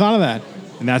never would have thought of that.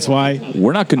 And that's why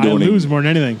We're not I condoning lose more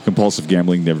than anything. compulsive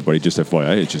gambling to everybody, just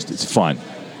FYI. It's fun.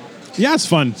 Yeah, it's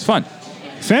fun. It's fun.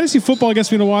 Fantasy football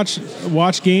gets me to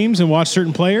watch games and watch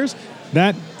certain players.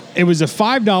 It was a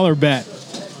 $5 bet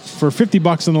for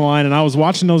 $50 on the line, and I was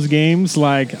watching those games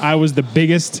like I was the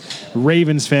biggest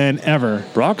Ravens fan ever.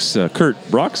 Brock's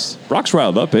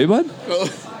riled up, eh, bud?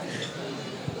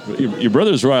 Your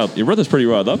brother's riled. Your brother's pretty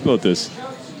riled up about this.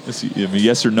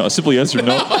 Yes or no? Simple yes or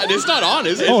no. It's not on,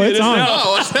 is it? Oh, it's on.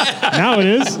 Oh, what's that? Now it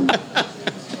is.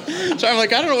 So I'm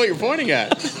like, I don't know what you're pointing at.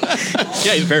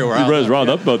 Yeah, he's very Your riled. brother's riled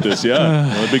up about this,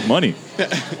 yeah. Big money.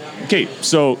 Okay,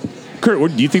 so, Kurt,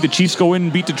 do you think the Chiefs go in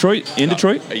and beat Detroit in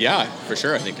Detroit? Yeah, for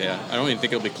sure. I think. Yeah, I don't even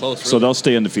think it'll be close. So they'll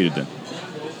stay undefeated then.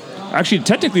 Actually,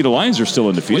 technically, the Lions are still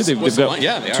undefeated. What's the line?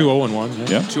 Yeah, they are. 2-0-1.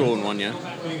 Yeah. 2-0-1. Yeah.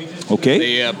 Okay.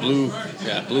 They blew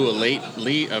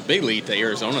a big lead to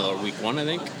Arizona though, week 1, I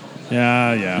think.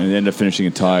 Yeah. And they end up finishing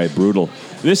a tie. Brutal.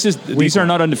 These are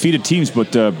not undefeated teams,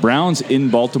 but Browns in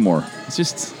Baltimore. It's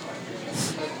just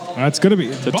That's going to be.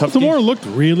 a tough Baltimore game. looked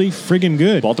really friggin'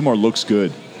 good. Baltimore looks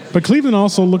good. But Cleveland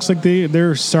also looks like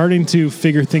they're starting to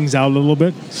figure things out a little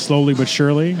bit, slowly but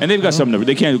surely. And they've got something.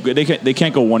 They can't go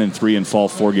 1-3 and fall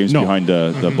 4 games behind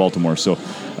the Baltimore. So,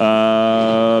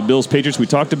 Bills Patriots we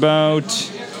talked about.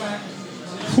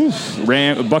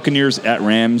 Buccaneers at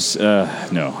Rams.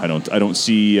 No, I don't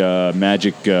see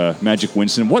Magic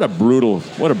Winston. What a brutal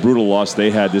loss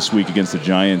they had this week against the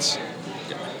Giants.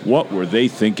 What were they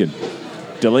thinking?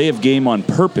 Delay of game on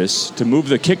purpose to move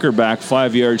the kicker back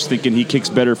 5 yards, thinking he kicks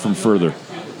better from further.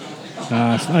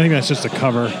 I think that's just a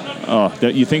cover. Oh,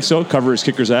 you think so? Cover his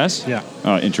kicker's ass? Yeah.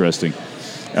 Oh, interesting.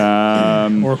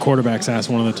 Or a quarterback's ass,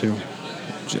 one of the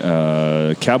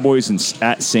two. Cowboys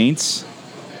at Saints.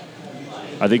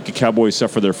 I think the Cowboys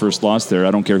suffer their first loss there.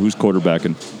 I don't care who's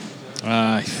quarterbacking.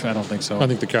 I don't think so. I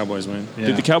think the Cowboys win. Yeah.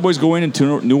 Did the Cowboys go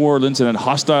into New Orleans in a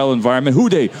hostile environment? Who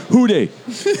dey?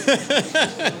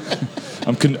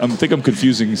 I think I'm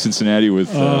confusing Cincinnati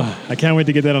with. I can't wait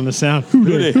to get that on the sound.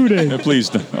 Who dey? Please.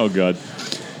 Oh, God.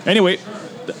 Anyway,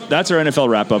 that's our NFL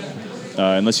wrap-up.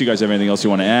 Unless you guys have anything else you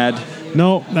want to add.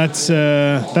 No, that's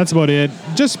about it.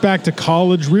 Just back to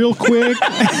college real quick.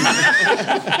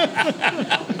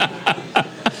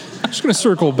 Just going to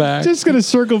circle back. Just going to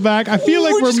circle back. I feel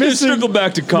like we're just gonna missing. circle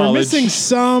back to college. We're missing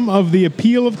some of the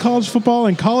appeal of college football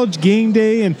and college game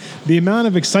day and the amount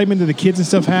of excitement that the kids and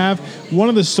stuff have. One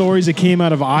of the stories that came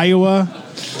out of Iowa,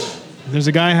 there's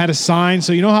a guy who had a sign.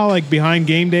 So you know how like behind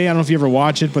game day, I don't know if you ever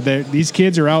watch it, but these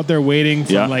kids are out there waiting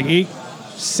from like 8,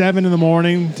 7 in the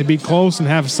morning to be close and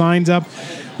have signs up.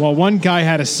 Well, one guy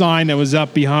had a sign that was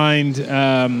up behind,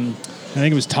 I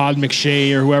think it was Todd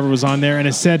McShay or whoever was on there, and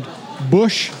it said,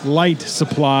 Bush Light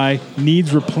Supply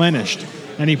needs replenished.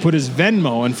 And he put his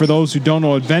Venmo, and for those who don't know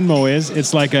what Venmo is,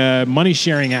 it's like a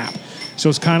money-sharing app. So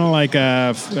it's kind of like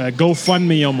a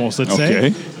GoFundMe almost, let's say,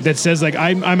 that says like,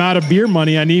 I'm out of beer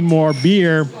money, I need more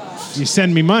beer, you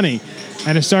send me money.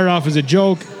 And it started off as a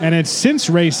joke, and it's since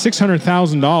raised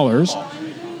 $600,000.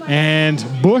 And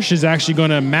Bush is actually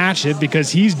going to match it because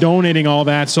he's donating all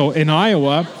that. So in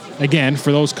Iowa, again,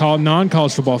 for those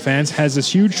non-college football fans, has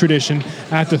this huge tradition.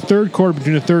 At the third quarter,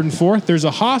 between the third and fourth, there's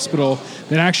a hospital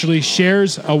that actually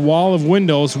shares a wall of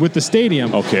windows with the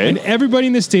stadium. Okay. And everybody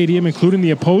in the stadium, including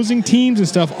the opposing teams and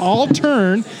stuff, all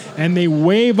turn and they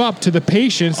wave up to the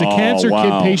patients, the cancer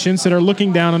kid patients that are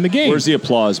looking down on the game. Where's the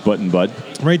applause button, bud?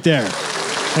 Right there.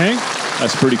 Okay?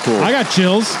 That's pretty cool. I got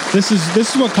chills. This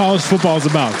is what college football is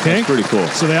about, okay? That's pretty cool.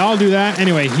 So they all do that.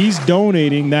 Anyway, he's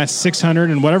donating that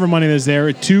 $600 and whatever money is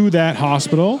there to that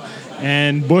hospital.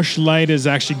 And Bush Light is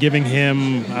actually giving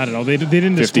him, I don't know, they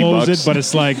didn't disclose it, but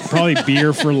it's like probably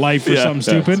beer for life or something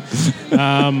stupid.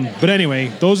 But anyway,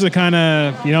 those are the kind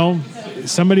of,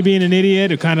 somebody being an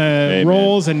idiot who kind of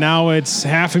rolls, and now it's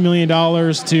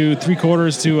 $500,000 to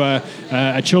 $750,000 to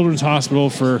a children's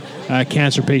hospital for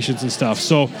cancer patients and stuff.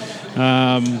 So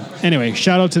anyway,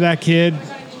 shout out to that kid.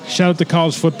 Shout out to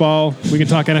college football. We can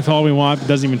talk NFL all we want, but it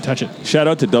doesn't even touch it. Shout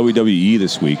out to WWE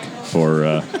this week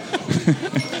for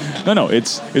no,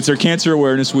 it's their Cancer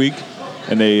Awareness Week,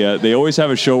 and they always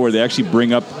have a show where they actually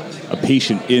bring up a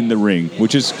patient in the ring,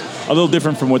 which is a little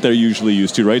different from what they're usually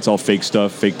used to, right? It's all fake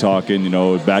stuff, fake talking,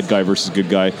 bad guy versus good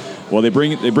guy. Well, they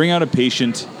bring out a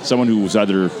patient, someone who was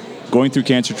either going through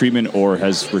cancer treatment or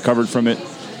has recovered from it,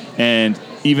 and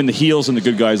even the heels and the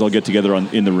good guys all get together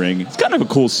in the ring. It's kind of a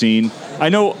cool scene. I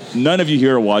know none of you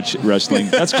here watch wrestling.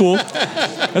 That's cool.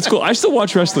 That's cool. I still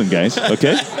watch wrestling, guys,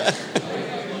 okay?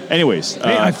 Anyways,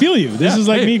 Hey, I feel you. This is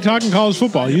like hey. me talking college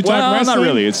football. You talk well, wrestling. not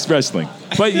really. It's wrestling,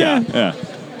 but yeah.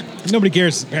 Nobody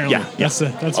cares. Apparently, Yeah. That's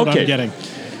what Okay. I'm getting.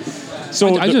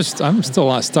 So I'm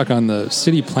still stuck on the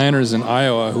city planners in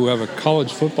Iowa who have a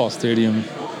college football stadium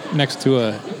next to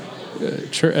a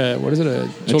what is it? A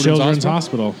Children's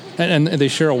hospital. And they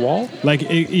share a wall.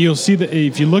 Like you'll see that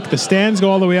if you look, the stands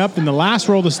go all the way up. In the last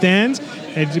row of the stands,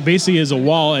 it basically is a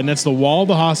wall, and that's the wall of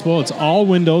the hospital. It's all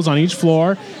windows on each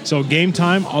floor. So game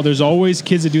time, there's always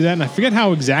kids that do that. And I forget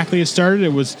how exactly it started.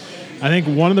 It was, I think,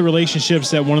 one of the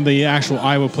relationships that one of the actual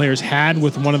Iowa players had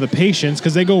with one of the patients,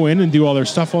 because they go in and do all their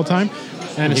stuff all the time.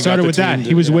 And it he started got the with that. team to-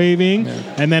 He was yeah. waving, Yeah.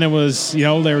 and then it was, they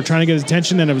were trying to get his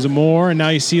attention, then it was more, and now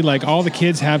you see, like, all the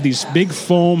kids have these big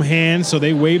foam hands, so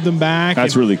they wave them back.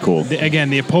 that's And really cool. again,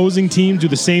 the opposing team do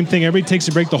the same thing. Everybody takes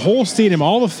a break. The whole stadium,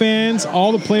 all the fans,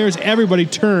 all the players, everybody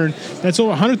turn. That's over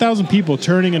 100,000 people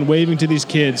turning and waving to these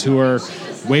kids who are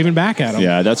waving back at them.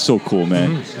 Yeah, that's so cool,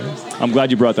 man. I'm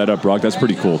glad you brought that up, Brock. That's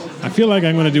pretty cool. I feel like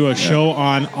I'm going to do a show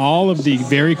on all of the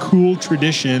very cool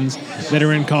traditions that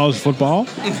are in college football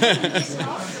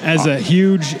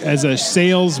as a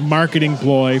sales marketing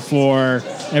ploy for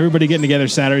everybody getting together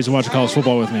Saturdays and watching college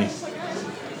football with me.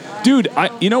 Dude,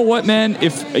 you know what, man?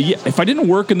 If I didn't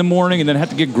work in the morning and then had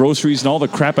to get groceries and all the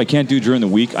crap I can't do during the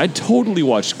week, I'd totally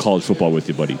watch college football with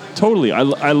you, buddy. Totally. I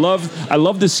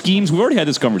love the schemes. We've already had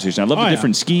this conversation. I love the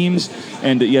different schemes.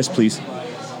 And yes, please.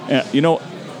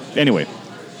 Anyway.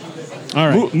 All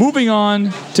right. Moving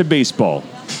on to baseball.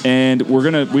 And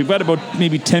we've got about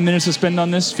maybe 10 minutes to spend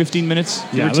on this, 15 minutes.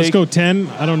 give Yeah, or let's take. go 10.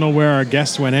 I don't know where our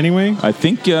guest went anyway. I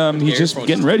think he's just earphones.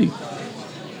 getting ready. So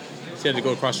you had to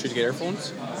go across the street to get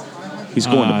earphones? He's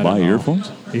going I to don't buy know.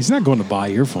 earphones? He's not going to buy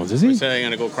earphones, is he? He said I'm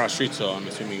going to go across the street, so I'm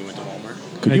assuming you went to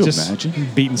Walmart. Could Like you just imagine?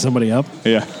 beating somebody up.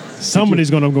 Yeah. Somebody's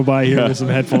going to go by here Yeah. with some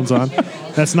headphones on.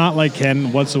 That's not like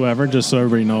Ken whatsoever, just so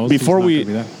everybody knows. He's Before not we gonna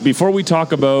be that. before we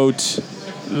talk about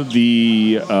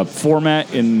the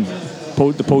format in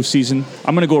the postseason,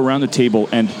 I'm going to go around the table,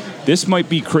 and this might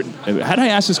be. Had I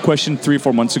asked this question 3 or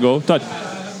 4 months ago,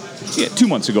 2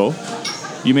 months ago,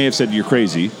 you may have said you're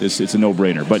crazy. It's a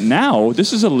no-brainer. But now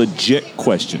this is a legit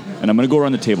question, and I'm going to go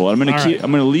around the table. I'm going All right. to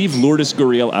leave Lourdes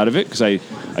Gurriel out of it because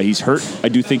he's hurt. I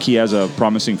do think he has a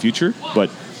promising future, but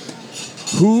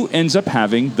who ends up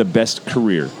having the best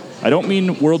career? I don't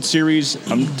mean World Series.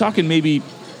 I'm talking maybe,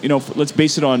 let's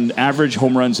base it on average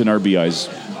home runs and RBIs,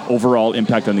 overall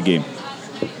impact on the game.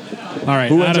 All right.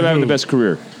 Who out ends of up having who? the best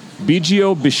career?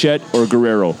 Biggio, Bichette, or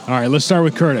Guerrero? All right, let's start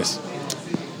with Curtis.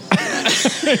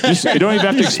 You don't even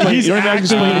have to explain. He's You don't even have to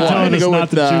explain actively why. telling us not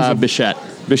to choose him. Bichette.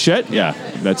 Bichette, yeah,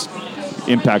 that's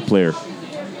impact player.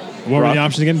 What were Rock. the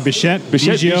options again? Bichette,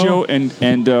 Bichette, Biggio. Biggio,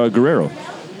 and Guerrero.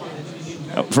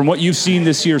 From what you've seen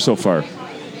this year so far,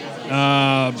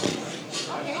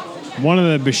 One of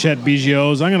the Bichette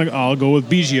Biggios. I'll go with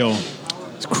Biggio.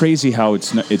 it's crazy how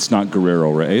it's not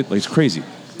Guerrero, right? Like, it's crazy.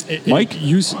 Mike?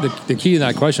 The key to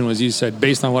that question was you said,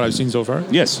 based on what I've seen so far,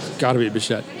 Yes. got to be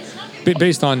Bichette.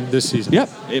 Based on this season. Yep.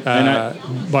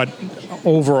 But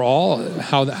overall,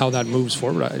 how that moves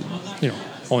forward,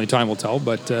 only time will tell.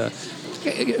 But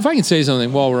if I can say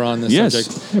something while we're on this Yes.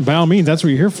 subject. Yeah, by all means, that's what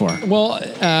you're here for. Well,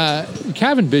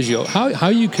 Kevin Biggio, how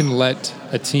you can let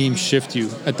a team shift you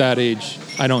at that age,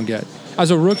 I don't get. As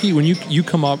a rookie, when you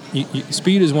come up,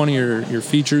 speed is one of your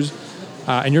features,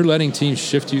 and you're letting teams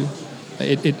shift you.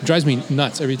 It drives me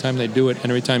nuts every time they do it,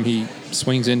 and every time he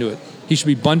swings into it. He should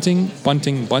be bunting,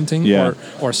 Yeah.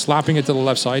 or slapping it to the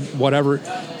left side, whatever,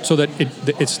 so that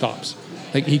it stops.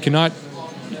 Like he cannot,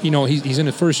 he's in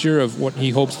the first year of what he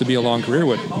hopes to be a long career.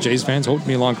 What Jays fans hope to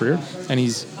be a long career, and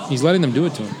he's letting them do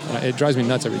it to him. It drives me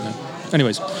nuts every time.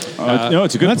 Anyways, No,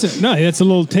 it's a good. That's a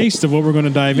little taste of what we're going to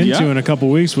dive into Yeah. in a couple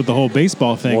weeks with the whole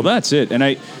baseball thing. Well, that's it. And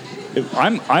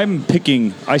I'm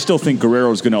picking. I still think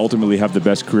Guerrero is going to ultimately have the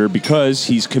best career because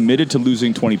he's committed to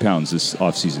losing 20 pounds this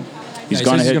offseason. he says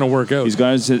he's gonna work out. He's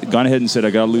gone ahead and said,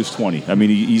 "I got to lose 20." I mean,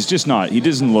 he's just not. He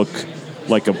doesn't look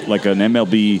like an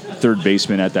MLB third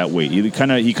baseman at that weight. He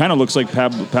kind of looks like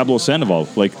Pablo Sandoval.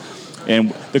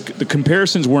 And the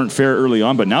comparisons weren't fair early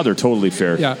on, but now they're totally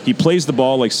fair. Yeah. He plays the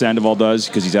ball like Sandoval does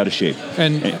because he's out of shape.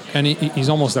 and he's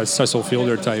almost that Cecil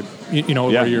Fielder type,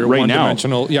 where you're right now.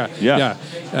 one-dimensional. Yeah.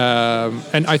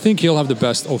 And I think he'll have the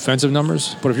best offensive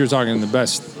numbers. But if you're talking the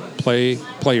best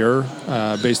player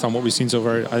based on what we've seen so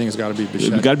far, I think it's got to be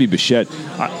Bichette. It's got to be Bichette.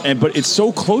 But it's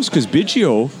so close because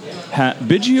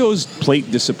Biggio's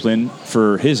plate discipline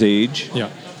for his age Yeah.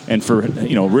 and for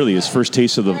really his first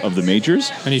taste of the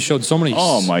majors. And he showed so many.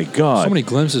 Oh my God! So many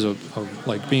glimpses of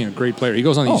like being a great player. He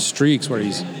goes on these streaks where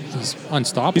he's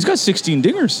unstoppable. He's got 16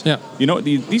 dingers. Yeah.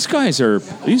 These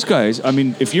guys. I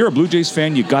mean, if you're a Blue Jays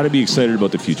fan, you got to be excited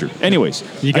about the future. Anyways,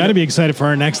 You got to be excited for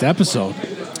our next episode.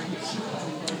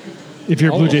 If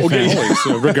you're a Blue Jay fan.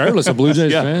 Always, regardless of Blue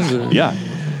Jays fans. Yeah.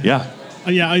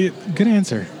 Good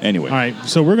answer. Anyway. All right,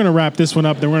 so we're going to wrap this one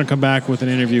up. Then we're going to come back with an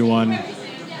interview one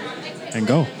and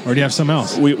go. Or do you have something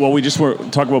else? We just were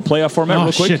talk about playoff format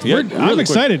real quick. Shit. Yeah, I'm really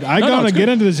excited. quick. I got to get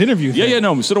into this interview thing. Yeah,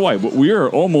 no, so do I. But we're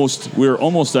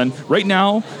almost done. Right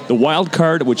now, the wild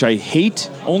card, which I hate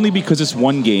only because it's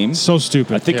one game. So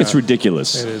stupid. I think it's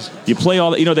ridiculous. It is. You play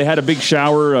all that. They had a big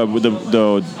shower with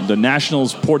the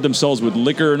Nationals poured themselves with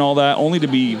liquor and all that, only to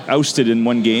be ousted in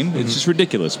one game. Mm-hmm. It's just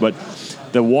ridiculous. But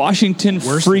the Washington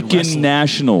Worse than freaking wrestling.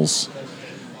 Nationals,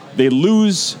 they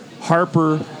lose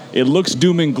Harper. It looks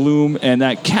doom and gloom, and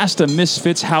that cast of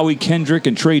misfits, Howie Kendrick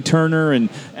and Trey Turner and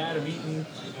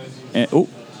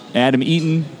Adam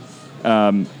Eaton,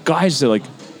 guys that like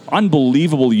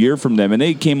unbelievable year from them, and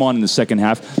they came on in the second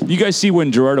half. You guys see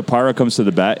when Gerard Apara comes to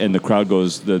the bat and the crowd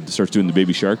starts doing the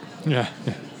Baby Shark? Yeah.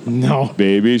 No.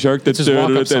 Baby Shark. It's his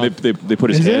walk-up song. They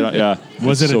put his Is head it? on. Yeah.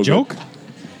 Was It's it a so joke? good.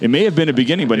 It may have been a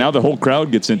beginning, but now the whole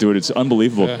crowd gets into it. It's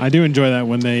unbelievable. Yeah. I do enjoy that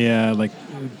when they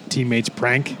teammates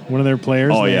prank one of their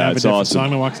players. Oh, They yeah, have a it's different awesome. song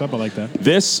that walks up. I like that.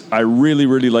 This, I really,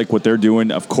 really like what they're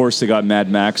doing. Of course, they got Mad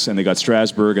Max, and they got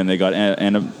Strasburg, and they got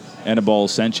Anibal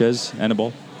Sanchez.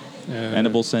 Anibal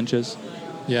Sanchez?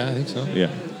 Yeah, I think so.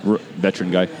 Yeah, veteran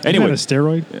guy. Isn't Anyway, that a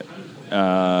steroid?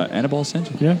 Anibal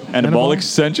Sanchez? Yeah. Anabolic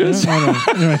Sanchez? Yeah,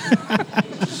 I don't know. Anyway.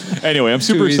 Anyway, I'm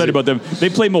super Too excited easy. about them. They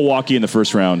play Milwaukee in the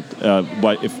first round,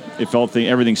 but if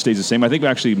everything stays the same, I think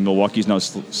actually Milwaukee's now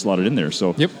slotted in there.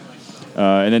 So Yep.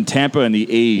 And then Tampa and the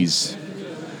A's.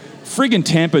 Friggin'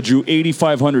 Tampa drew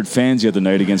 8,500 fans the other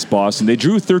night against Boston. They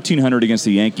drew 1,300 against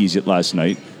the Yankees last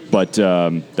night, but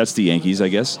that's the Yankees, I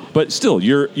guess. But still,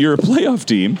 you're a playoff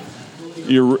team.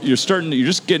 You're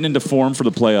just getting into form for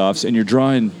the playoffs, and you're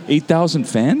drawing 8,000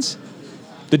 fans.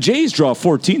 The Jays draw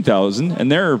 14,000,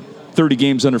 and they're 30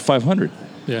 games under 500.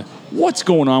 Yeah. What's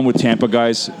going on with Tampa,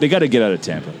 guys? They got to get out of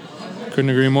Tampa.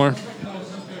 Couldn't agree more.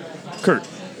 Kurt.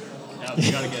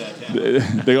 We gotta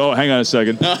get They go, hang on a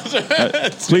second.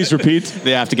 Please repeat.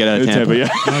 They have to get out of Tampa. Yeah.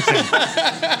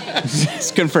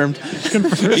 It's confirmed. He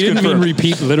didn't mean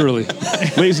repeat literally.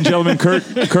 Ladies and gentlemen, Kurt,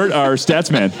 our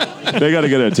stats man. They got to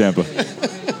get out of Tampa.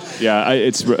 Yeah,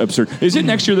 it's absurd. Is it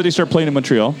next year that they start playing in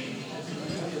Montreal?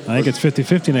 I think it's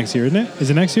 50-50 next year, isn't it? Is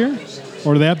it next year?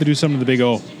 Or do they have to do something to the Big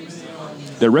O?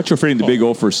 They're retrofitting the Big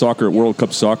O for soccer, World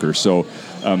Cup soccer. So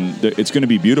it's going to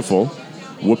be beautiful.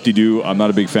 Whoop-de-doo. I'm not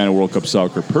a big fan of World Cup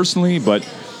soccer personally, but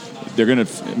they're going to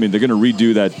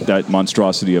redo that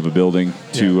monstrosity of a building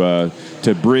to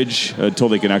bridge until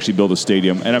they can actually build a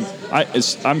stadium. And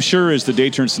I'm sure as the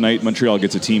day turns tonight, Montreal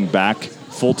gets a team back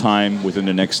full time within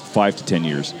the next 5 to 10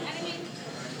 years.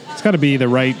 It's got to be the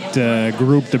right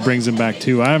group that brings them back,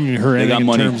 too. I haven't even heard They got anything in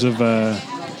money. terms of...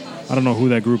 I don't know who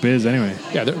that group is anyway.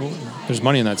 Yeah, there's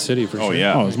money in that city for sure. Oh,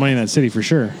 yeah. Oh, there's money in that city for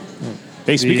sure.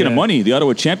 Hey, speaking of money, the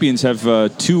Ottawa Champions have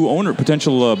two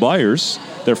potential buyers.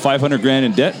 They're $500,000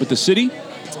 in debt with the city,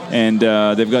 and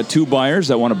they've got two buyers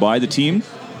that want to buy the team.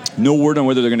 No word on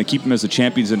whether they're going to keep them as the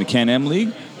champions in the Can-Am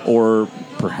League or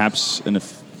perhaps an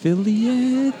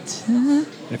affiliate.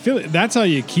 I feel that's how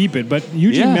you keep it. But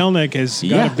Eugene Yeah. Melnick has got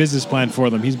Yeah. a business plan for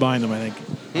them. He's buying them, I think.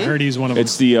 I heard he's one of them.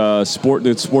 It's the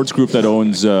sports group that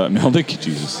owns Melnick.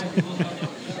 Jesus.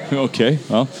 Okay,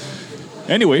 well.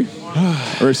 Anyway,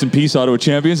 rest in peace, Ottawa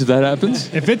Champions, if that happens.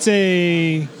 If it's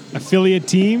a affiliate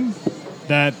team,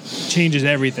 that changes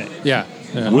everything. Yeah.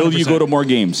 Will you 100%. go to more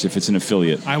games if it's an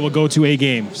affiliate? I will go to a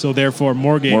game, so therefore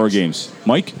more games. More games.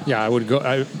 Mike? Yeah, I would go.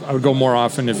 I would go more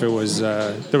often if it was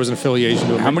there was an affiliation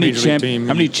to a How many major league team.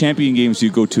 How many champion games do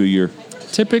you go to a year?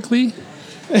 Typically,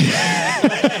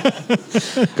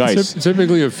 Guys,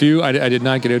 typically a few. I did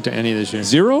not get out to any this year.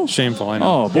 0? Shameful. I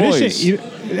know. Oh, boys.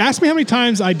 Ask me how many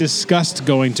times I discussed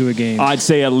going to a game. I'd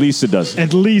say at least a dozen.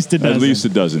 At least a dozen. At least a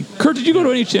dozen. Kurt, did you go to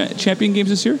any champion games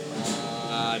this year?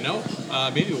 No,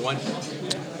 maybe one.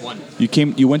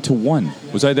 You went to one.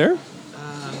 Was I there?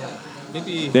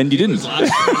 Maybe. Then you didn't.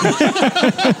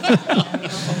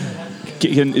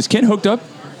 Is Ken hooked up?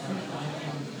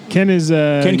 Ken is.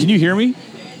 Ken, can you hear me?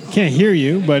 Can't hear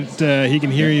you, but he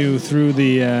can hear you through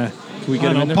the. Can we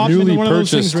get him in there? pop into Newly one of those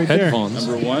purchased things right there. headphones.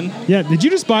 Number one. Yeah. Did you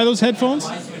just buy those headphones?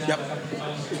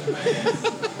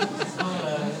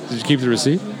 Did you keep the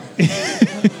receipt?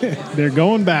 They're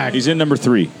going back. He's in number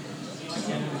 3.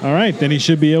 All right, then he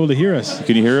should be able to hear us.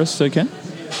 Can you hear us, Ken?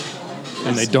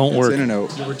 and they don't work. It's in and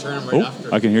out. You return them right Oh,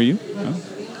 after. I can hear you.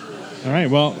 All right.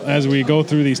 Well, as we go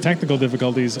through these technical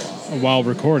difficulties while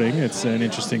recording, it's an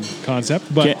interesting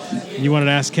concept. But you wanted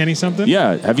to ask Kenny something?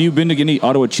 Yeah. Have you been to any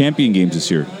Ottawa Champion games this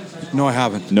year? No, I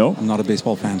haven't. No? I'm not a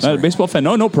baseball fan. Not a Sorry. baseball fan?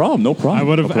 No problem. No problem. I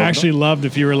would No have problem. actually loved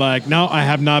if you were like, no, I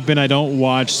have not been. I don't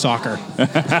watch soccer.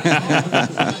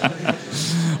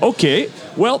 Okay.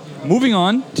 Well, moving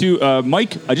on to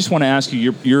Mike. I just want to ask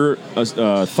you your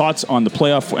thoughts on the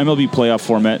MLB playoff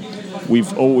format. We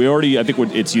already. I think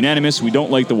it's unanimous. We don't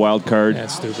like the wild card.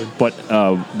 That's stupid. But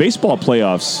baseball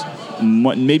playoffs,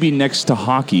 maybe next to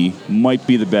hockey, might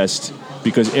be the best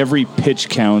because every pitch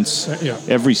counts. Yeah.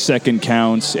 Every second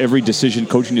counts. Every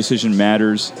coaching decision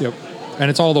matters. Yep. And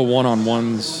it's all the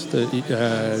one-on-ones.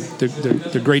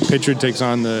 The great pitcher takes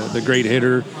on the great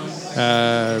hitter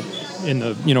in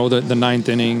the ninth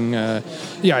inning.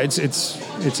 It's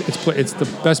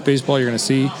the best baseball you're going to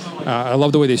see. I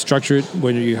love the way they structure it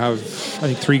when you have, I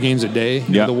think, 3 games a day.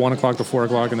 Yeah. The 1 o'clock, the 4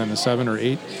 o'clock, and then the 7 or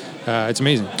 8. It's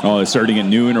amazing. Oh, it's starting at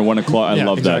noon or 1 o'clock. I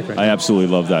love exactly. that. I absolutely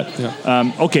love that.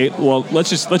 Yeah. Okay, well let's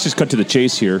just cut to the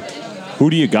chase here. Who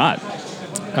do you got?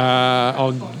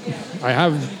 I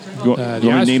have. You want me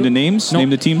to name the names? No. Name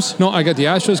the teams? No, I got the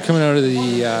Astros coming out of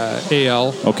the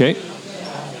AL, Okay.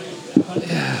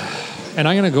 and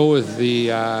I'm going to go with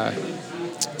the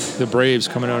Braves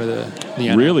coming out of the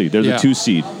NL. Really? They're Yeah. the 2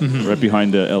 seed, right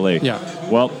behind the LA. Yeah.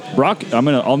 Well, Brock,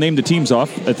 I'll name the teams off.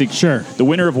 I think Sure. the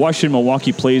winner of Washington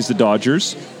Milwaukee plays the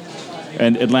Dodgers,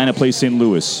 and Atlanta plays St.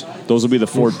 Louis. Those will be the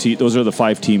 4 teams. Those are the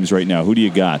 5 teams right now. Who do you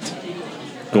got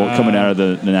coming out of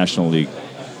the National League?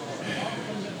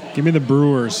 Give me the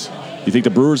Brewers. You think the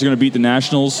Brewers are going to beat the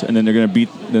Nationals, and then they're going to beat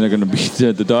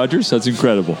the Dodgers? That's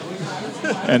incredible.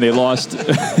 And they lost.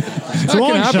 It's a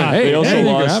long happen. shot. Hey, They also anything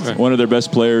can lost happen. one of their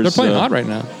best players. They're playing hot right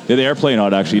now. Yeah, they are playing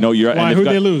hot, actually. No, you're Why? and Who'd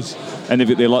they've they got- lose? And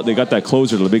they got that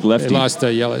closer, the big lefty. They lost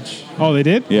Yelich. Oh, they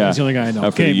did? Yeah. That's the only guy I know.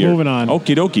 After the Okay, year. moving on.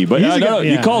 Okie dokie. But He's a no, guy-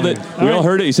 you yeah, called yeah. it. All We all right.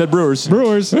 heard it. You said Brewers.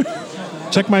 Brewers.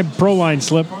 Check my pro line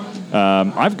slip.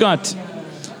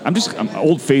 I'm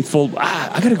Old Faithful.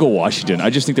 I got to go Washington.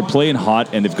 I just think they're playing hot,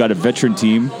 and they've got a veteran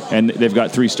team, and they've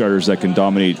got 3 starters that can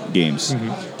dominate games.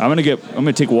 I'm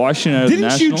gonna take Washington out of the Didn't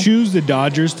National. you choose the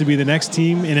Dodgers to be the next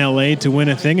team in LA to win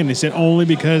a thing? And they said only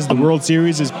because the World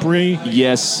Series is pre.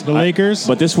 Yes, The Lakers?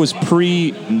 But this was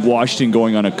pre-Washington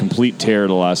going on a complete tear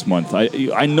the last month.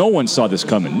 I no one saw this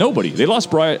coming. Nobody. They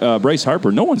lost Bryce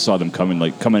Harper. No one saw them coming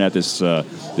at this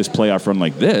this playoff run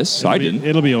like this. I didn't.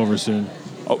 It'll be over soon.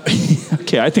 Oh,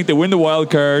 okay, I think they win the wild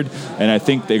card, and I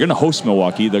think they're going to host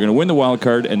Milwaukee. They're going to win the wild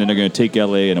card, and then they're going to take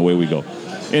LA, and away we go.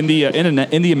 In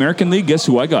the American League, guess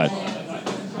who I got?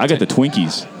 I got the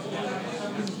Twinkies.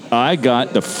 I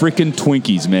got the frickin'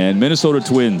 Twinkies, man. Minnesota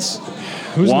Twins.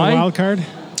 Who's Why? in the wild card?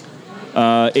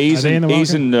 A's they in the wild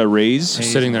and Rays.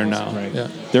 Sitting there now. Right. Yeah.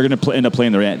 They're going to end up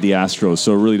playing the Astros.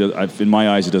 So really, in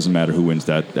my eyes, it doesn't matter who wins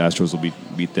that. The Astros will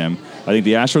beat them. I think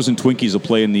the Astros and Twinkies will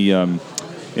play in the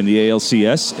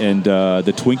ALCS, and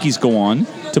the Twinkies go on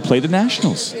to play the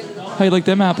Nationals. How you like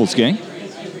them apples, gang?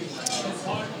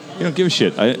 You don't give a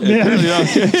shit.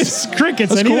 It's crickets.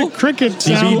 That's I need cool. a cricket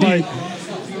sound. TBD.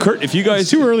 Like, Kurt, if you guys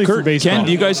It's too early for Kurt, baseball. Ken,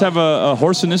 do you guys have a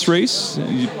horse in this race?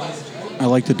 I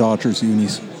like the Dodgers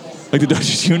unis. Like the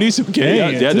Dodgers unis? Okay,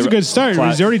 hey, this is they're a good start.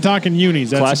 He's already talking unis.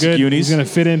 That's classic good. unis. He's going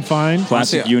to fit in fine.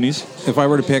 classic Honestly, unis. If I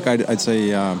were to pick, I'd say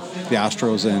the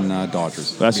Astros and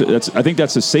Dodgers. I think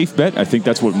that's a safe bet. I think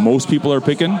that's what most people are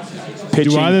picking.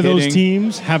 Pitching, Do either hitting. those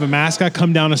teams have a mascot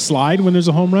come down a slide when there's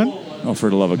a home run? Oh, for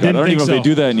the love of God. I Didn't don't even know think if they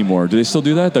so. do that anymore. Do they still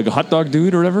do that? The hot dog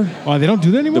dude or whatever? Oh, they don't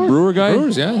do that The anymore? brewer guy?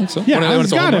 Brewers, yeah, I think so. Yeah, When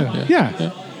it's a home got run, to.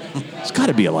 Yeah. It's got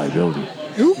to be a liability.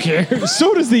 Who cares?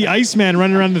 So does the Iceman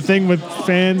running around the thing with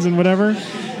fans and whatever.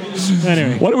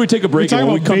 Anyway. Why don't we take a We're break, and talking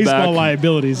when we about come baseball back,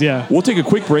 liabilities, yeah. we'll take a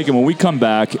quick break, and when we come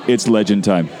back, it's legend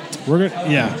time. We're gonna,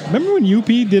 yeah. Remember when UP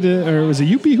or was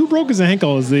it UP? Who broke his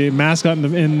ankle as the mascot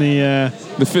in the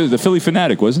The Philly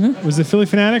Fanatic, wasn't it? was it Philly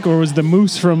Fanatic or was the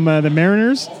Moose from the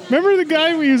Mariners? Remember the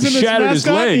guy who was in his Shattered his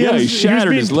mascot? leg. Yeah, he shattered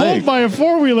was his being leg. pulled by a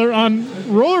 4-wheeler on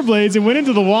rollerblades and went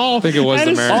into the wall. I think it was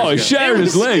the Mariners. Oh, he shattered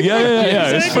his leg.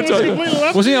 Yeah. His It's ankle was completely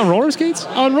left Was he on roller skates?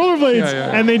 on rollerblades,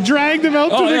 Yeah. and they dragged him out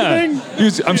to Oh, the yeah.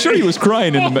 thing. I'm sure he was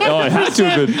crying. It had to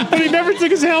have been. But he never took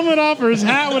his helmet off or his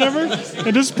hat, whatever,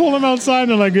 and just pulled him outside.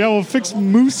 And they're like, "Yeah, will fix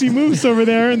Moosey Moose over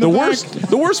there in the back.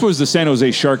 The worst was the San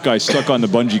Jose Shark guy stuck on the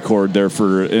bungee cord there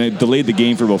and it delayed the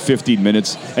game for about 15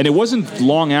 minutes. And it wasn't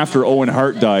long after Owen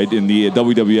Hart died in the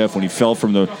WWF when he fell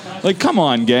from the. Like, come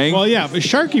on, gang. Well, yeah, but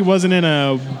Sharky wasn't in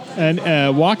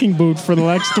a walking boot for the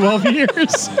next 12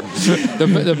 years.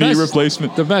 The Knee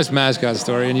replacement. The best mascot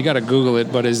story, and you got to Google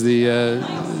it, but is the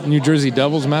New Jersey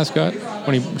Devils mascot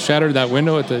when he shattered that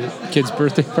window at the kid's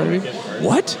birthday party.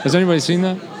 What? Has anybody seen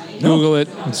that? No. Google it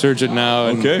and search it now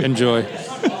and enjoy.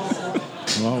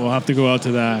 Well, we'll have to go out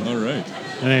to that. All right.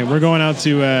 Anyway, we're going out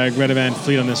to Greta Van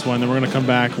Fleet on this one. Then we're going to come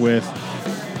back with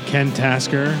Ken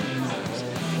Tasker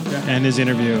and his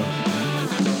interview.